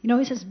me.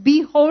 It says,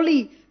 be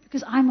holy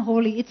because I'm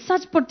holy. It's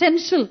such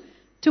potential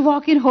to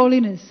walk in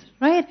holiness,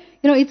 right?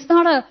 It's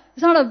not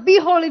a be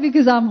holy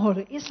because I'm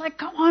holy. It's like,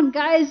 come on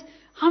guys,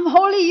 I'm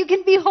holy. You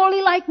can be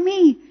holy like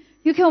me.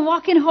 You can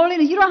walk in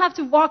holiness. You don't have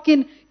to walk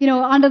in,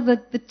 under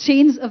the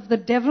chains of the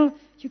devil.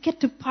 You get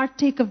to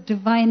partake of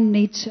divine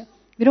nature.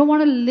 We don't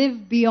want to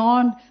live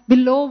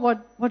below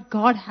what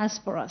God has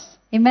for us.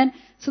 Amen?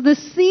 So the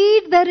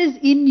seed that is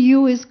in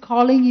you is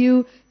calling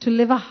you to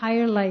live a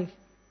higher life.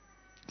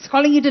 It's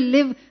calling you to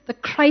live the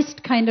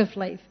Christ kind of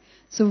life.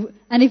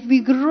 And if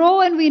we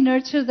grow and we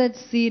nurture that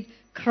seed,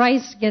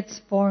 Christ gets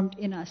formed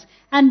in us.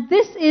 And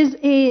this is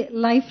a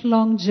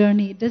lifelong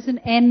journey. It doesn't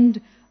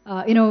end,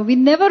 we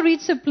never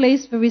reach a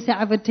place where we say,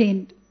 I've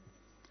attained.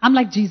 I'm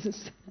like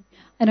Jesus.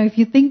 If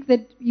you think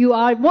that you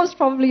are, most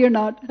probably you're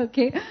not,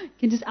 okay? You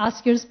can just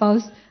ask your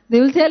spouse. They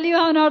will tell you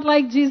how not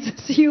like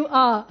Jesus you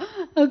are,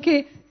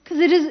 okay? Because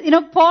it is,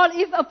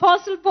 if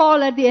Apostle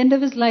Paul at the end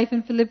of his life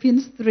in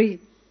Philippians 3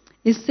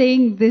 is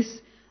saying this,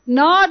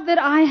 not that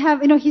I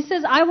have, he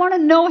says, I want to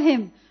know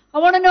him. I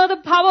want to know the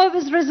power of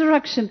his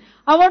resurrection.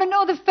 I want to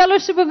know the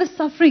fellowship of his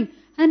suffering.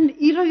 And,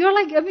 you're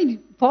like,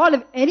 Paul,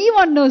 if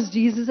anyone knows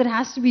Jesus, it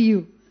has to be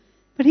you.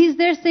 But he's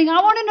there saying,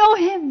 I want to know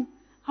him.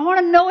 I want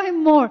to know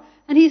him more.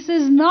 And he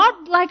says,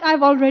 not like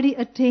I've already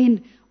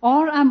attained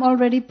or I'm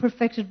already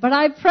perfected, but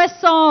I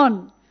press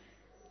on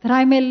that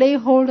I may lay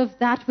hold of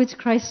that which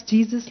Christ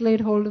Jesus laid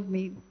hold of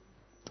me.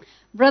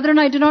 Brethren,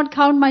 I do not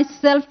count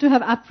myself to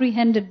have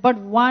apprehended, but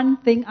one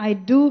thing I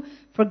do,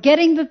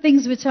 forgetting the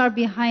things which are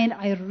behind,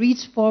 I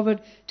reach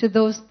forward to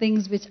those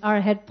things which are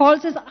ahead. Paul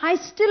says, I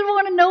still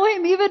want to know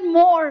him even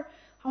more.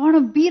 I want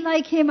to be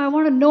like him. I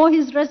want to know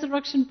his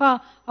resurrection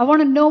power. I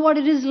want to know what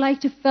it is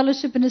like to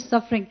fellowship in his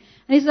suffering.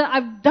 And he said,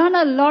 I've done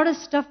a lot of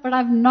stuff, but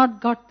I've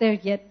not got there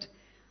yet.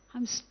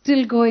 I'm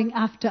still going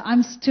after.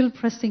 I'm still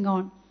pressing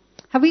on.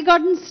 Have we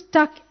gotten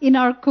stuck in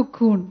our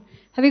cocoon?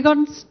 Have we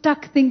gotten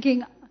stuck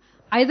thinking,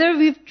 either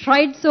we've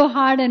tried so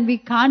hard and we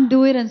can't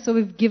do it and so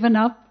we've given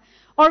up,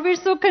 or we're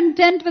so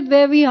content with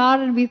where we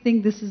are and we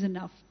think this is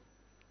enough.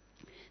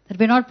 That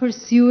we're not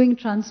pursuing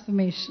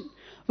transformation.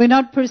 We're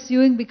not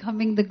pursuing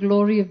becoming the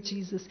glory of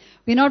Jesus.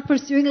 We're not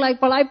pursuing I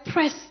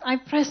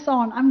press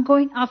on. I'm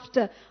going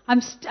after.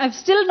 I've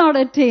still not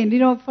attained.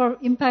 For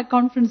Impact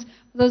Conference,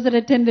 those that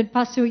attended,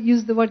 Pastor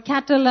used the word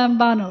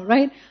catalambano,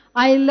 right?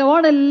 I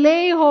want to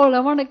lay hold.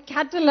 I want to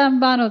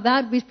catalambano,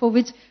 that for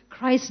which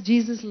Christ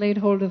Jesus laid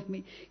hold of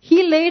me.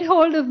 He laid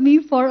hold of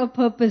me for a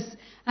purpose.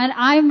 And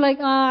I'm like,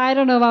 I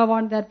don't know if I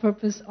want that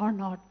purpose or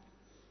not.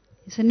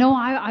 He said, no,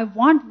 I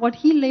want what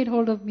he laid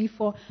hold of me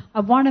for.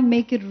 I want to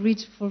make it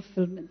reach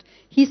fulfillment.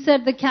 He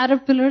said the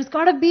caterpillar's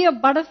got to be a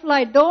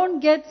butterfly. Don't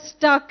get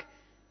stuck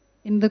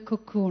in the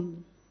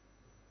cocoon.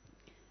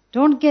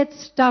 Don't get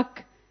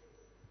stuck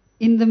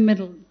in the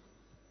middle.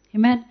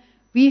 Amen.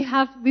 We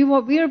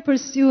are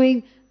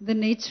pursuing the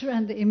nature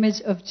and the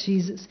image of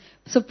Jesus.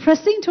 So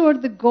pressing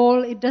toward the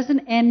goal, it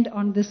doesn't end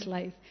on this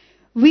life.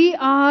 We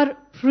are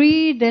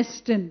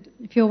predestined.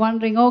 If you're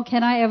wondering,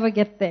 can I ever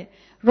get there?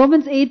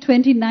 Romans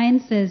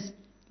 8:29 says,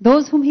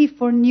 those whom he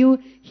foreknew,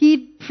 he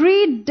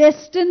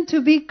predestined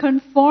to be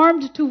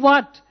conformed to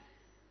what?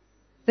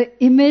 The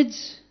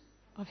image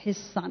of his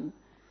Son.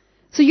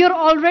 So you're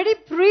already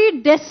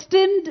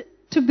predestined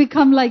to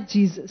become like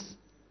Jesus.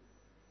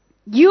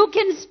 You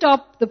can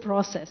stop the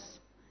process.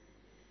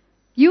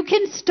 You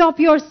can stop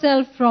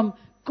yourself from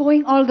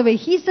going all the way.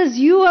 He says,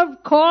 you are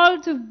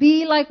called to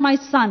be like my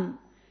Son.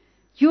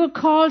 You are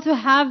called to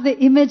have the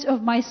image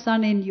of my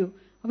Son in you.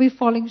 Are we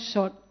falling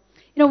short?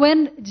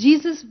 When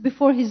Jesus,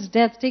 before his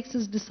death, takes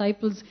his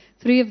disciples,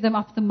 3 of them,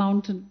 up the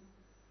mountain.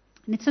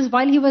 And it says,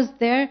 while he was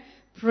there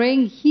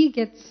praying, he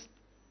gets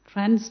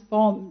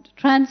transformed.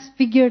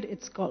 Transfigured,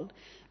 it's called.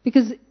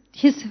 Because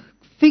his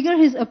figure,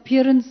 his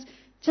appearance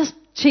just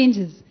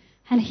changes.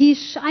 And he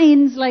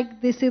shines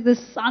like, they say, the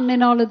sun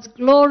in all its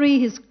glory.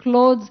 His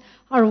clothes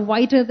are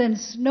whiter than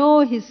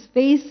snow. His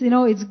face,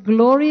 it's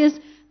glorious.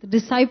 The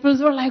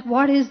disciples were like,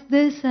 what is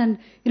this? And,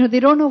 they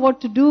don't know what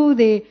to do.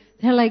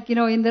 They're like,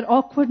 in their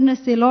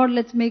awkwardness, say, Lord,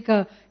 let's make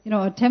a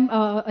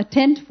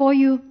tent for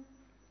you.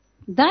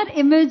 That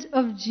image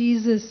of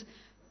Jesus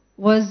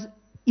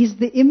is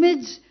the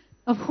image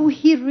of who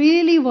he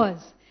really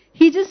was.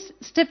 He just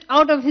stepped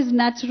out of his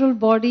natural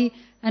body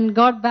and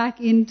got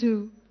back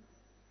into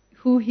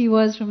who he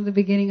was from the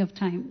beginning of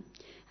time.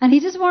 And he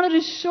just wanted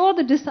to show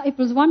the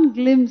disciples one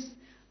glimpse.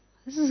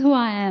 This is who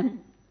I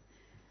am.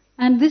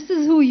 And this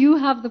is who you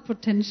have the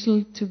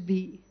potential to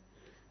be.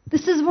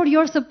 This is what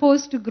you're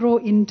supposed to grow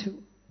into.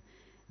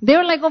 They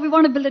were like, we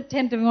want to build a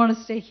tent and we want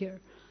to stay here.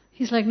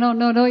 He's like,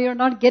 no, you're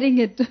not getting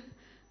it.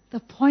 The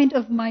point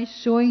of my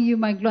showing you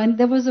my glory. And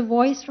there was a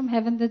voice from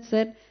heaven that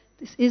said,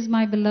 this is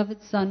my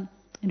beloved Son,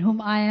 in whom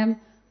I am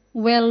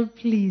well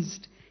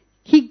pleased.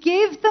 He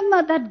gave them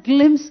that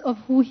glimpse of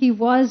who he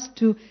was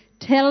to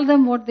tell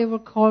them what they were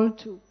called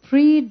to.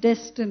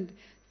 Predestined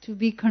to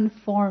be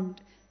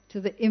conformed to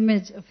the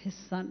image of his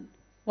Son.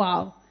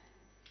 Wow.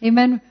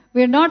 Amen.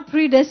 We're not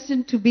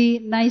predestined to be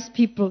nice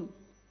people.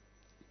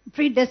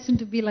 Predestined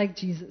to be like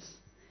Jesus.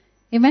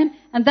 Amen.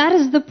 And that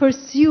is the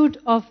pursuit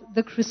of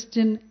the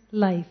Christian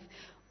life.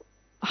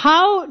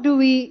 How do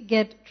we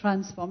get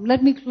transformed?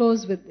 Let me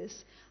close with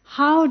this.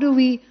 How do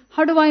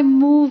I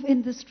move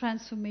in this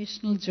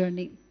transformational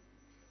journey?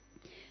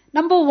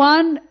 Number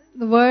 1,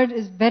 the word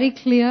is very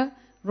clear.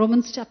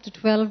 Romans chapter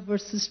 12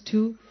 verses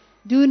 2.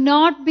 Do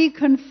not be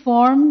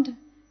conformed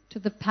to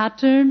the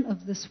pattern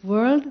of this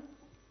world,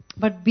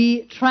 but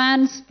be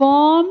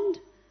transformed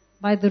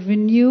by the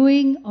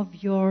renewing of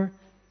your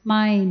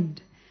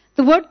mind.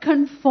 The word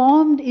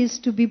conformed is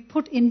to be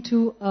put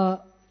into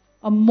a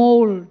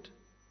mold.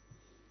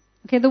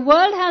 Okay, the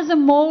world has a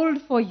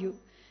mold for you.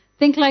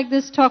 Think like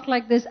this, talk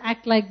like this,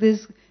 act like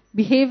this,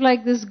 behave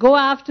like this, go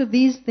after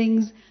these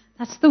things.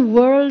 That's the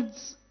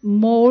world's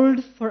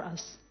mold for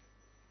us.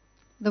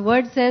 The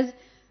word says,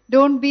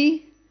 don't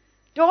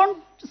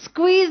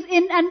squeeze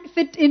in and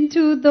fit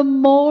into the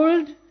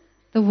mold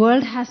the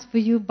world has for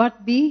you,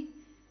 but be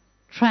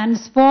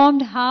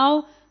transformed.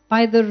 How?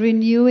 By the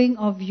renewing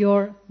of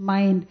your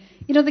mind.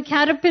 You know, the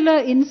caterpillar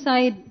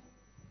inside,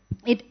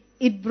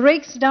 it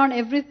breaks down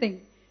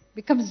everything,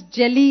 becomes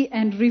jelly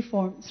and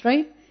reforms,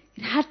 right?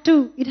 It had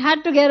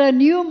to get a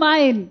new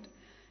mind.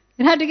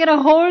 It had to get a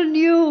whole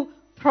new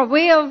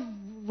way of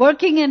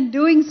working and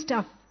doing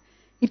stuff.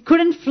 It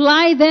couldn't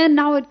fly then,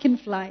 now it can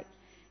fly.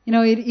 You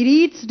know, it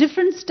eats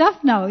different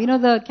stuff now. You know,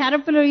 the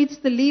caterpillar eats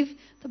the leaf,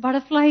 the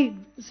butterfly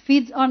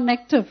feeds on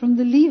nectar from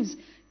the leaves.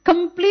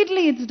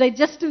 Completely its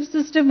digestive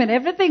system and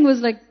everything was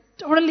like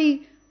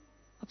totally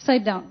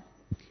upside down.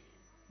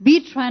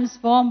 Be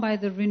transformed by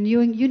the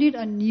renewing. You need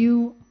a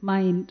new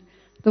mind.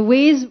 The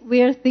ways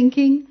we're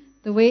thinking,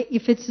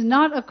 if it's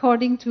not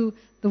according to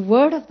the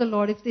word of the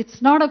Lord, if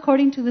it's not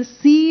according to the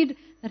seed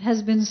that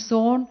has been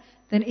sown,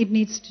 then it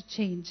needs to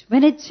change.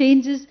 When it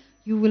changes,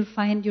 you will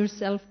find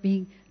yourself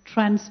being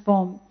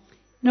transformed.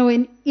 You know,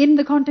 in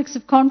the context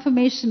of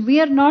confirmation, we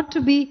are not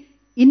to be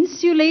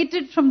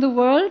insulated from the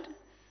world,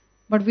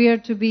 but we are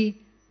to be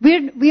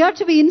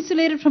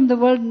insulated from the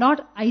world,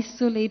 not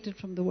isolated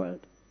from the world.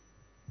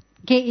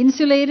 Okay,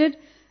 insulated,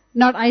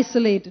 not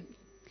isolated.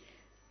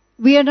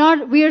 We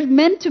are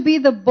meant to be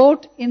the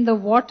boat in the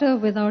water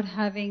without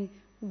having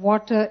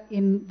water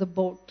in the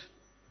boat.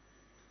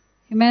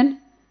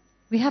 Amen?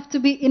 We have to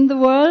be in the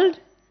world,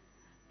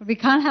 but we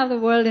can't have the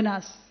world in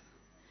us.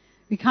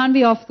 We can't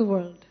be of the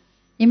world.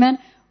 Amen?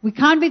 We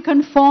can't be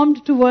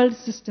conformed to world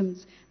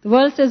systems. The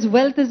world says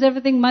wealth is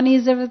everything, money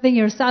is everything,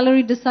 your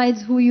salary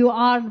decides who you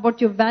are, what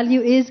your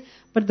value is.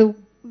 But the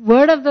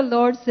word of the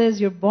Lord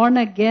says you're born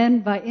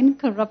again by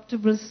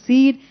incorruptible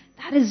seed.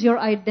 That is your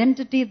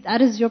identity.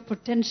 That is your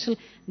potential.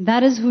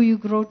 That is who you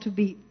grow to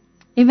be.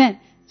 Amen.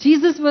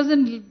 Jesus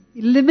wasn't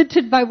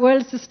limited by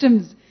world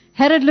systems.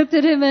 Herod looked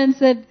at him and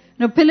said,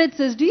 Pilate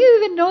says, do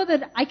you even know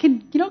that I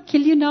can,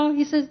 kill you now?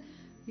 He says,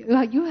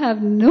 you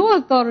have no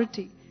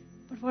authority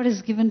but what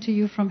is given to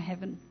you from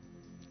heaven.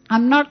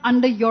 I'm not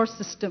under your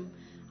system.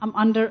 I'm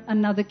under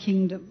another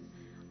kingdom.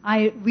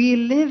 We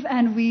live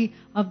and we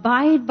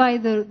abide by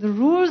the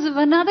rules of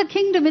another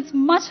kingdom. It's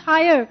much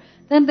higher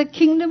than the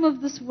kingdom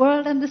of this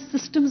world and the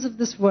systems of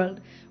this world.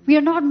 We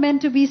are not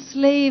meant to be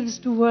slaves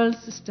to world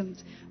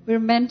systems. We're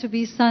meant to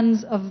be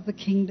sons of the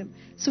kingdom.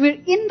 So we're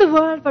in the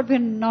world, but we're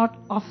not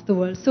of the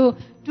world. So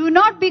do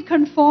not be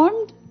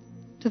conformed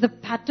to the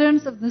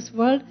patterns of this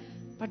world,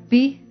 but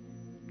be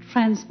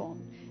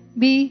transformed.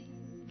 Be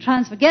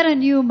transformed. Get a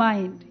new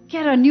mind.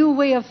 Get a new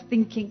way of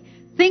thinking.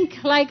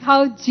 Think like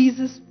how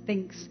Jesus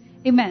thinks.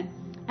 Amen.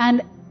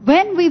 And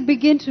when we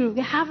begin to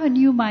have a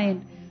new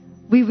mind,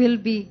 we will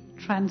be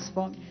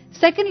transformed.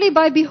 Secondly,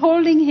 by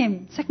beholding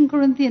Him. 2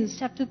 Corinthians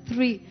chapter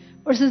 3,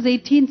 verses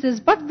 18 says,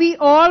 but we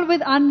all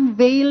with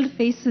unveiled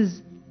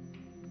faces,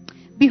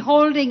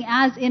 beholding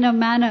as in a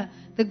manner,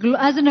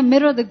 as in a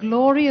mirror, the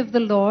glory of the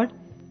Lord,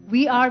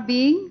 we are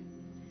being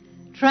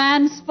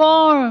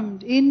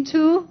transformed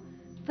into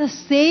the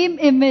same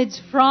image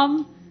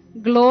from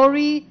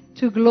glory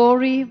to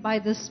glory by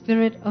the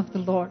Spirit of the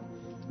Lord.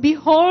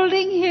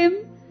 Beholding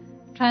Him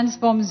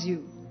transforms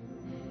you.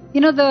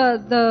 You know,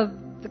 the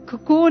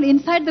cocoon,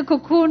 inside the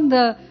cocoon,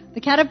 the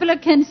caterpillar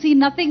can see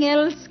nothing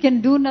else,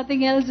 can do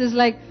nothing else, is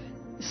like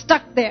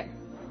stuck there.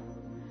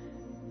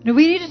 Now,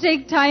 we need to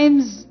take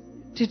times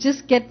to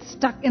just get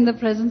stuck in the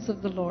presence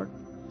of the Lord.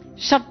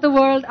 Shut the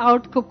world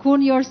out,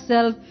 cocoon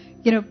yourself,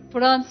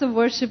 put on some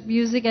worship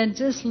music and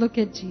just look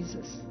at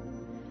Jesus.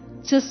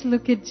 Just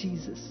look at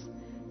Jesus.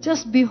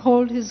 Just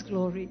behold His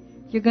glory.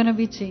 You're going to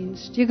be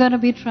changed. You're going to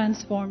be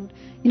transformed.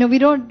 You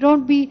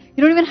don't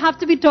even have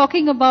to be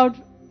talking about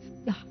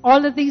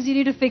all the things you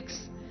need to fix.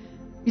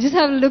 You just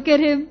have to look at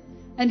Him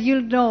and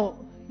you'll know,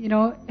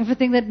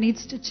 everything that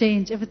needs to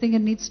change, everything that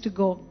needs to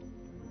go.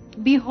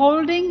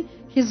 Beholding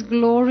His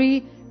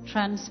glory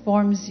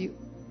transforms you.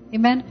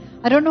 Amen.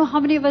 I don't know how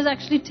many of us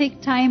actually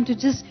take time to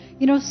just,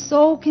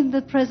 soak in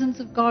the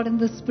presence of God and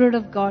the Spirit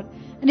of God.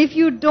 And if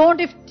you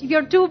don't, if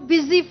you're too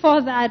busy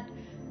for that,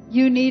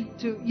 you need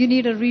a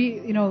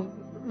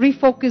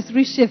refocus,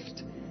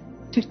 reshift,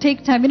 to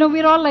take time.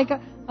 We're all like,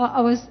 I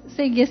was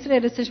saying yesterday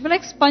at a session, we're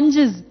like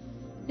sponges.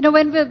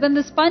 When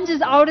the sponge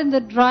is out in the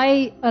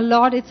dry a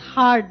lot, it's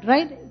hard,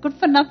 right? Good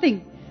for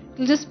nothing.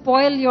 It'll just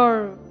spoil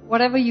your,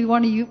 whatever you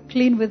want to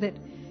clean with it.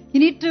 You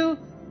need to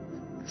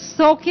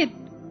soak it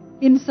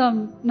in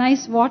some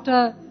nice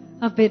water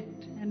a bit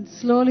and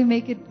slowly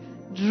make it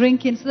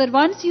drink in, so that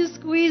once you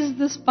squeeze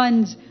the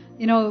sponge,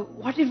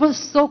 what it was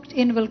soaked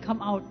in will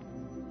come out.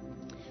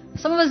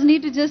 Some of us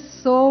need to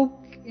just soak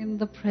in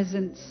the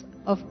presence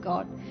of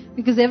God,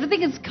 because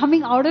everything is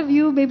coming out of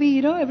you. Maybe,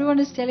 everyone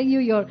is telling you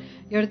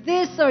you're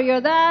this or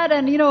you're that,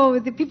 and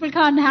the people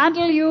can't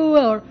handle you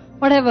or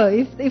whatever.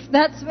 If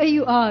that's where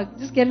you are,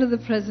 just get into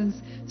the presence,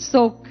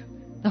 soak,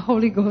 the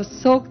Holy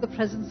Ghost. Soak the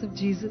presence of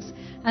Jesus.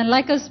 And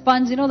like a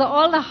sponge,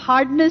 all the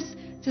hardness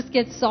just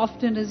gets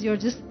softened as you're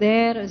just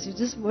there, as you're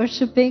just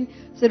worshiping.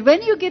 So that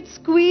when you get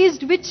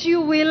squeezed, which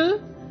you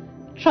will,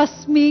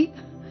 trust me,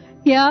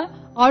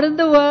 out in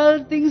the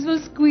world, things will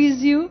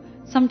squeeze you.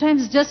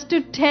 Sometimes just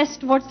to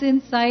test what's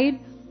inside.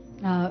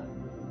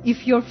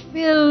 If you're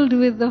filled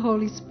with the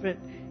Holy Spirit,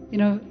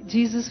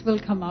 Jesus will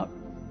come out.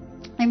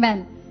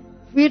 Amen.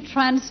 We're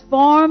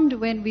transformed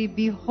when we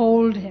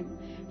behold Him,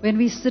 when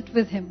we sit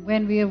with Him,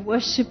 when we are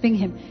worshiping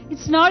Him.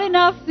 It's not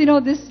enough,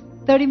 this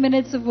 30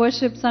 minutes of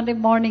worship Sunday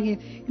morning.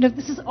 If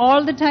this is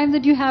all the time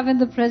that you have in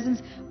the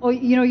presence, or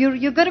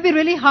you're going to be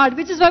really hard,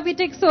 which is why we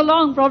take so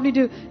long probably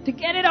to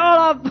get it all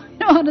up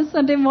on a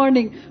Sunday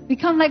morning. We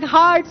come like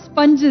hard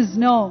sponges.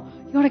 No,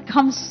 you want to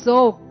come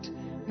soaked.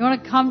 You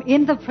want to come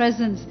in the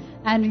presence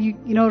and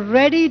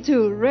ready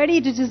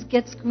to just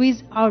get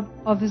squeezed out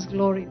of His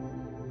glory.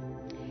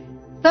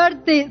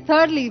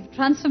 Thirdly,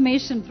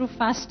 transformation through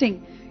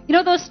fasting.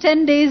 Those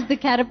 10 days the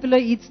caterpillar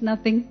eats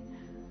nothing.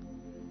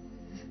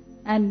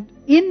 And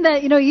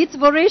eats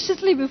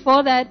voraciously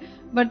before that,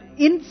 but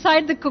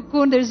inside the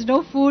cocoon there's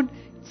no food.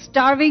 It's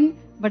starving,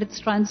 but it's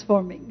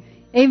transforming.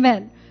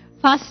 Amen.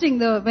 Fasting,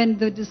 when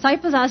the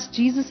disciples asked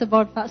Jesus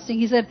about fasting,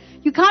 He said,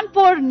 you can't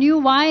pour new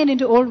wine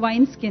into old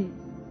wineskin.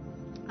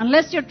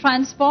 Unless you're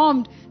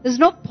transformed, there's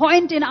no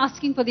point in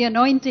asking for the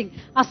anointing,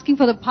 asking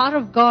for the power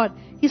of God.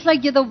 He's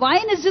like, the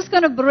wine is just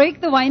going to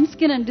break the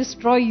wineskin and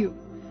destroy you.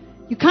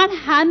 You can't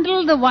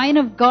handle the wine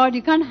of God.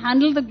 You can't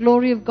handle the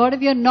glory of God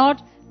if you're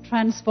not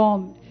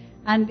transformed.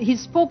 And He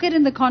spoke it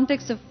in the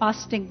context of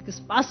fasting,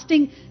 because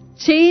fasting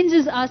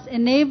changes us,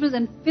 enables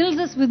and fills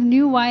us with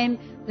new wine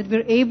that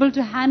we're able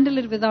to handle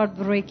it without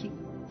breaking.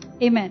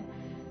 Amen.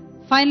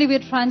 Finally,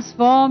 we're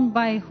transformed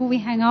by who we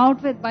hang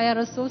out with, by our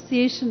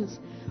associations.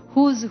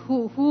 Who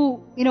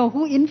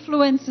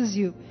influences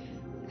you.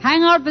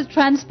 Hang out with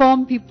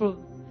transformed people.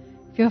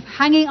 If you're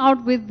hanging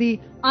out with the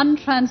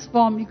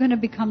untransformed, you're going to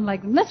become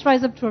like them. Let's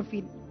rise up to our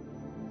feet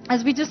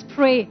as we just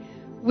pray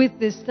with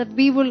this, that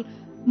we will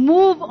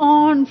move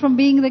on from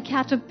being the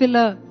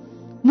caterpillar,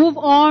 move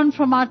on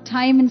from our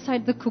time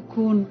inside the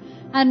cocoon,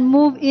 and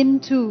move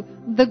into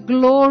the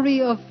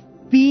glory of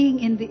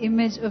being in the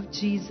image of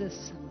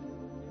Jesus.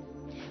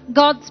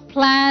 God's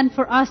plan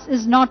for us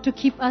is not to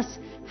keep us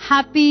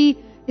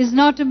happy, is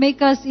not to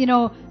make us,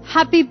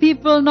 happy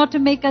people, not to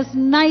make us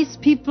nice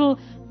people,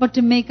 but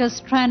to make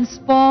us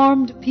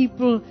transformed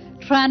people,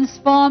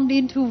 transformed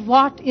into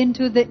what?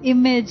 Into the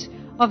image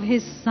of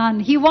His Son.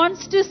 He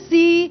wants to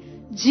see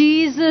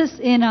Jesus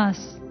in us.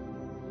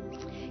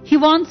 He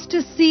wants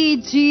to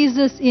see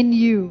Jesus in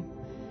you.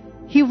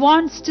 He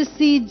wants to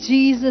see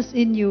Jesus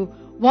in you.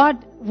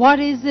 What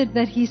is it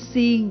that He's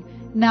seeing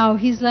now?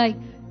 He's like,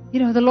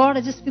 the Lord,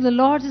 I just feel the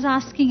Lord is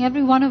asking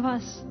every one of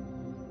us,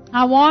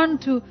 I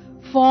want to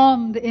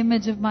form the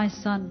image of my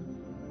Son.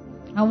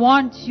 I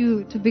want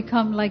you to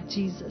become like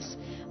Jesus.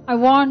 I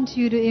want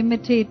you to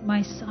imitate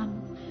my Son.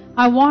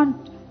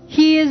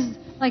 He is,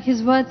 like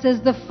His word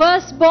says, the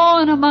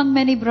firstborn among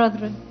many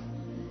brethren.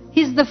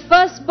 He's the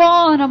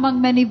firstborn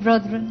among many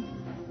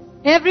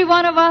brethren. Every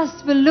one of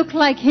us will look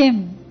like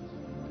Him.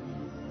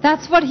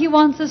 That's what He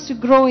wants us to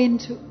grow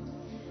into.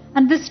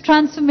 And this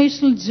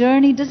transformational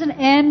journey doesn't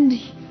end,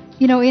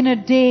 in a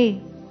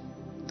day.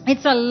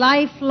 It's a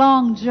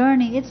lifelong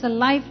journey. It's a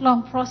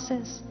lifelong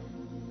process.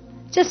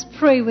 Just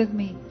pray with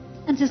me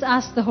and just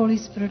ask the Holy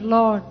Spirit,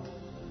 Lord,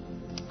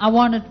 I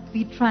want to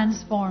be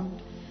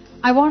transformed.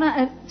 I want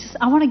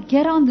to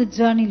get on the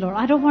journey, Lord.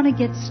 I don't want to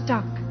get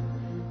stuck.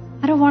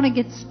 I don't want to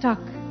get stuck.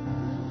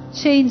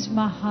 Change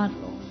my heart,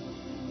 Lord.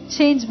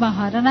 Change my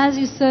heart. And as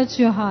you search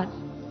your heart,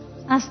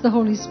 ask the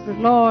Holy Spirit,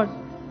 Lord,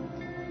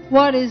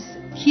 what is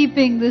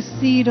keeping the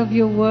seed of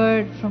your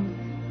word from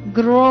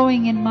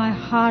growing in my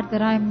heart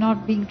that I am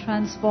not being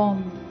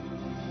transformed?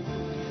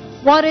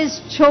 What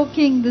is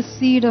choking the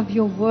seed of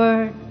your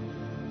word?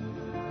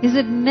 Is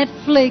it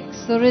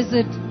Netflix, or is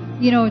it,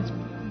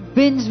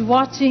 binge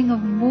watching of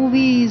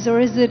movies, or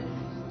is it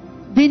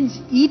binge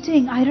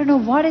eating? I don't know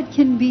what it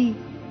can be.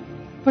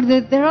 But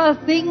there are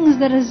things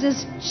that is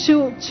just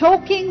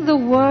choking the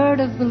word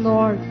of the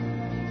Lord.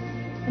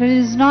 That it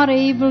is not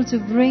able to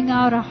bring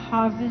out a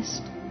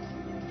harvest.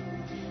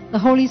 The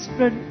Holy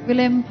Spirit will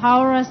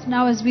empower us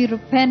now as we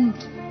repent.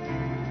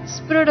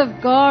 Spirit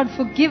of God,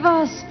 forgive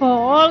us for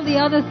all the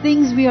other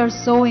things we are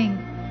sowing.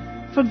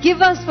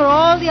 Forgive us for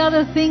all the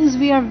other things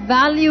we are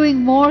valuing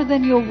more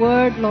than your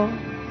word, Lord.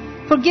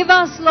 Forgive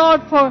us,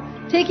 Lord, for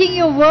taking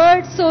your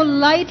word so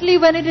lightly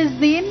when it is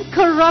the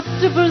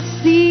incorruptible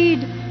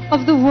seed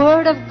of the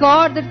word of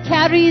God that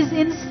carries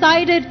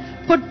inside it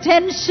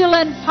potential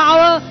and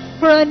power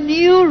for a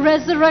new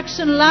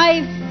resurrection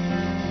life.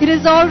 It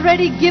is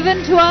already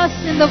given to us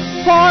in the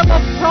form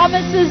of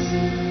promises,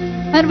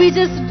 and we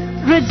just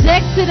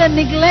reject it and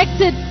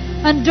neglect it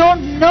and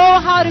don't know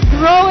how to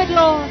grow it,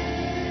 Lord.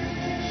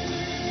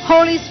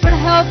 Holy Spirit,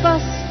 help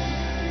us.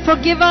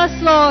 Forgive us,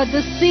 Lord.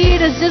 The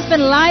seed has just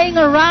been lying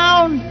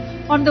around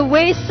on the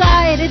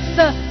wayside.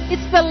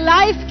 It's the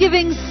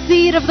life-giving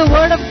seed of the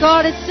Word of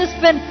God. It's just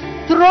been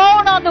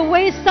thrown on the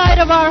wayside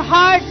of our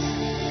hearts,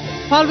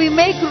 while we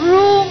make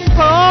room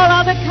for all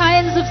other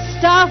kinds of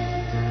stuff.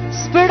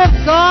 Spirit of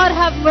God,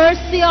 have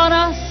mercy on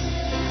us.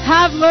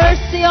 Have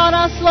mercy on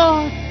us,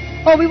 Lord.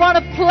 Oh, we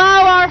want to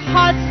plow our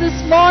hearts this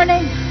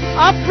morning.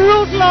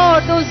 Uproot,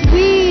 Lord, those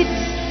weeds.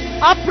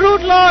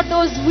 Uproot, Lord,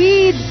 those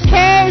weeds,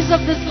 cares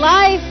of this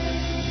life,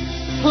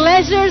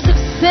 pleasures of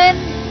sin,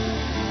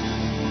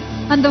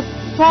 and the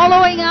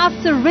following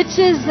after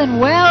riches and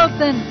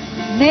wealth and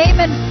name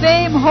and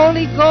fame.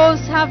 Holy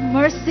Ghost, have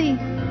mercy.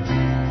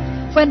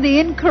 When the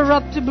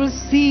incorruptible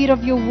seed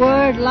of your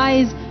word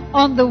lies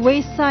on the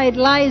wayside,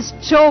 lies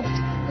choked,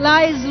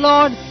 lies,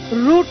 Lord,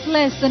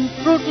 rootless and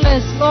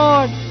fruitless,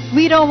 Lord,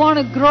 we don't want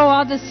to grow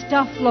other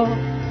stuff, Lord.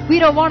 We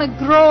don't want to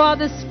grow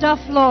other stuff,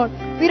 Lord.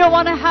 We don't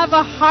want to have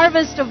a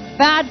harvest of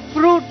bad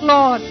fruit,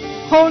 Lord.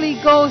 Holy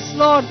Ghost,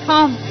 Lord,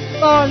 come,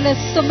 Lord.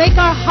 So make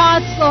our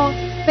hearts, Lord,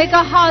 make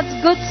our hearts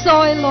good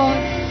soil, Lord.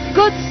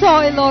 Good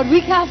soil, Lord,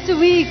 week after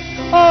week.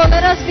 Oh,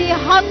 let us be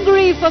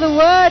hungry for the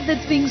word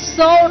that's being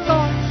sown,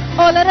 Lord.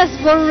 Oh, let us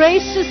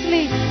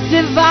voraciously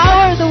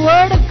devour the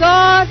word of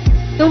God.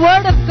 The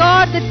word of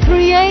God that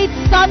creates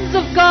sons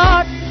of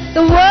God.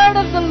 The word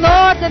of the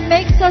Lord that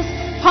makes us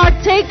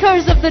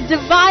partakers of the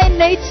divine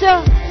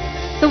nature.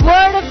 The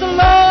word of the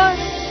Lord.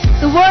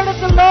 The word of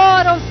the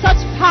Lord. Oh, such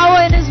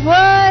power in His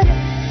word.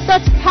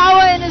 Such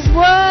power in His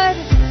word.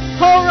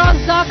 Oh,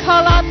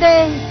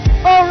 Razakalande.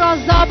 Oh,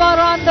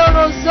 Razabarando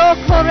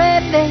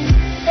Rozokorende.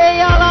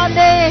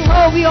 Eyalande.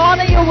 Oh, we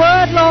honor your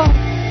word, Lord.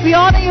 We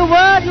honor your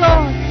word,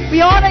 Lord.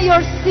 We honor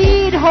your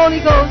seed, Holy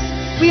Ghost.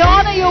 We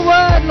honor your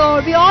word,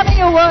 Lord. We honor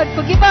your word.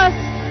 Forgive us,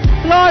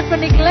 Lord, for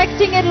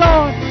neglecting it,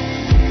 Lord.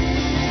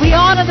 We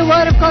honor the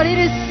word of God.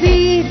 It is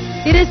seed.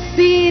 It is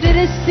seed. It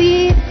is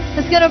seed.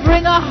 It's going to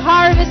bring a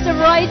harvest of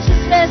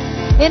righteousness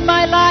in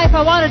my life. I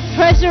want to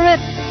treasure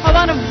it. I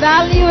want to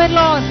value it,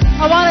 Lord.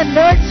 I want to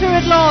nurture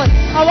it, Lord.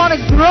 I want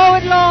to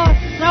grow it, Lord.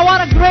 And I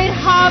want a great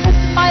harvest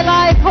in my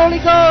life, Holy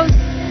Ghost.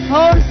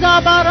 Oh,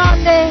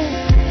 Zabarande.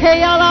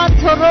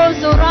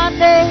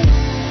 Keyalantorozorande.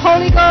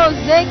 Holy Ghost.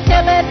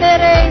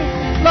 Zekelendere.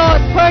 Lord,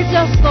 purge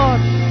us,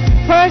 Lord.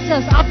 Purge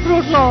us.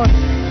 Uproot, Lord.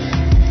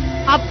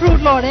 Uproot,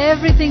 Lord,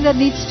 everything that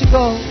needs to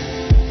go.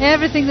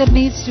 Everything that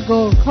needs to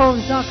go.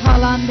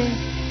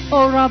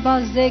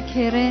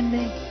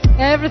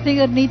 Everything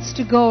that needs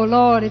to go,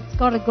 Lord, it's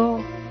got to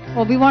go.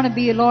 Oh, we want to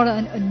be, Lord,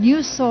 a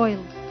new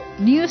soil.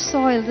 New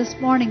soil this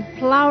morning,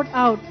 plowed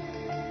out.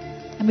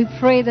 And we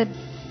pray that,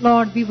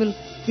 Lord, we will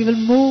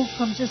move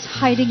from just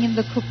hiding in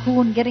the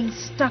cocoon, getting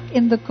stuck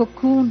in the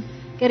cocoon,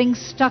 getting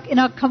stuck in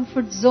our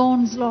comfort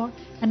zones, Lord,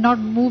 and not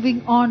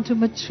moving on to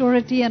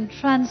maturity and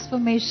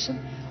transformation.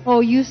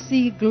 Oh, you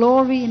see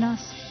glory in us.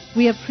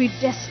 We are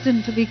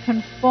predestined to be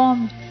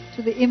conformed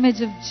to the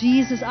image of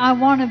Jesus. I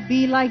want to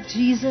be like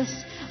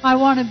Jesus. I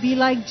want to be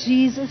like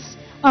Jesus.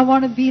 I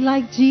want to be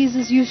like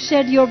Jesus. You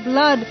shed your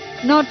blood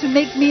not to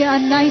make me a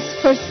nice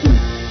person,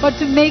 but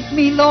to make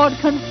me, Lord,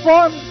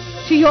 conform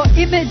to your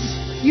image.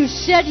 You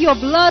shed your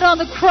blood on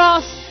the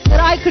cross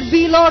that I could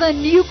be, Lord, a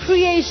new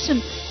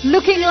creation,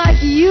 looking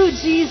like you,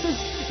 Jesus,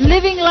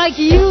 living like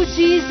you,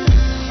 Jesus.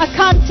 I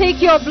can't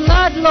take your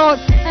blood, Lord,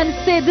 and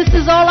say, this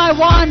is all I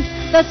want.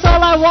 That's all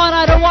I want.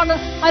 I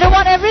don't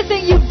want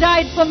everything you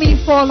died for me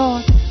for,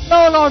 Lord.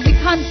 No, Lord, we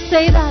can't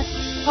say that.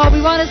 Oh,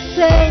 we want to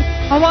say,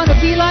 I want to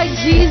be like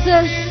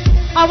Jesus.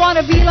 I want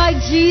to be like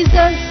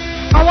Jesus.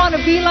 I want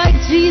to be like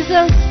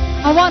Jesus.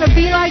 I want to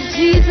be like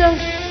Jesus.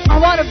 I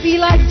want to be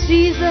like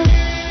Jesus.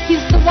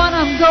 He's the one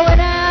I'm going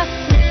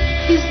after.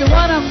 He's the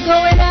one I'm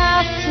going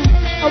after.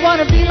 I want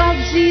to be like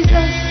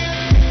Jesus.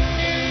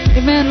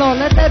 Amen, Lord.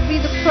 Let that be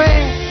the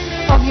prayer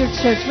of your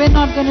church. We're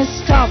not going to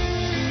stop.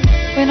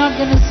 We're not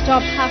going to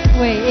stop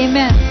halfway.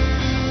 Amen.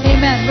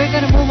 Amen. We're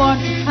going to move on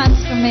to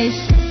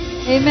transformation.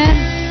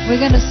 Amen. We're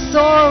going to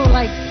soar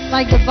like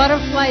the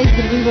butterflies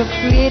that we were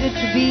created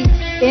to be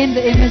in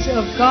the image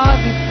of God.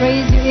 We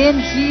praise you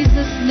in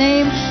Jesus'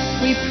 name.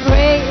 We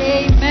pray.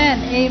 Amen.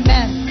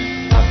 Amen.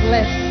 God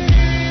bless.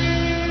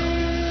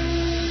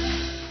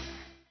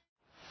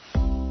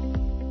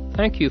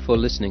 Thank you for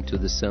listening to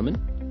this sermon.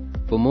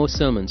 For more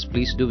sermons,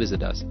 please do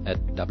visit us at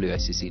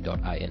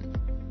wicc.in.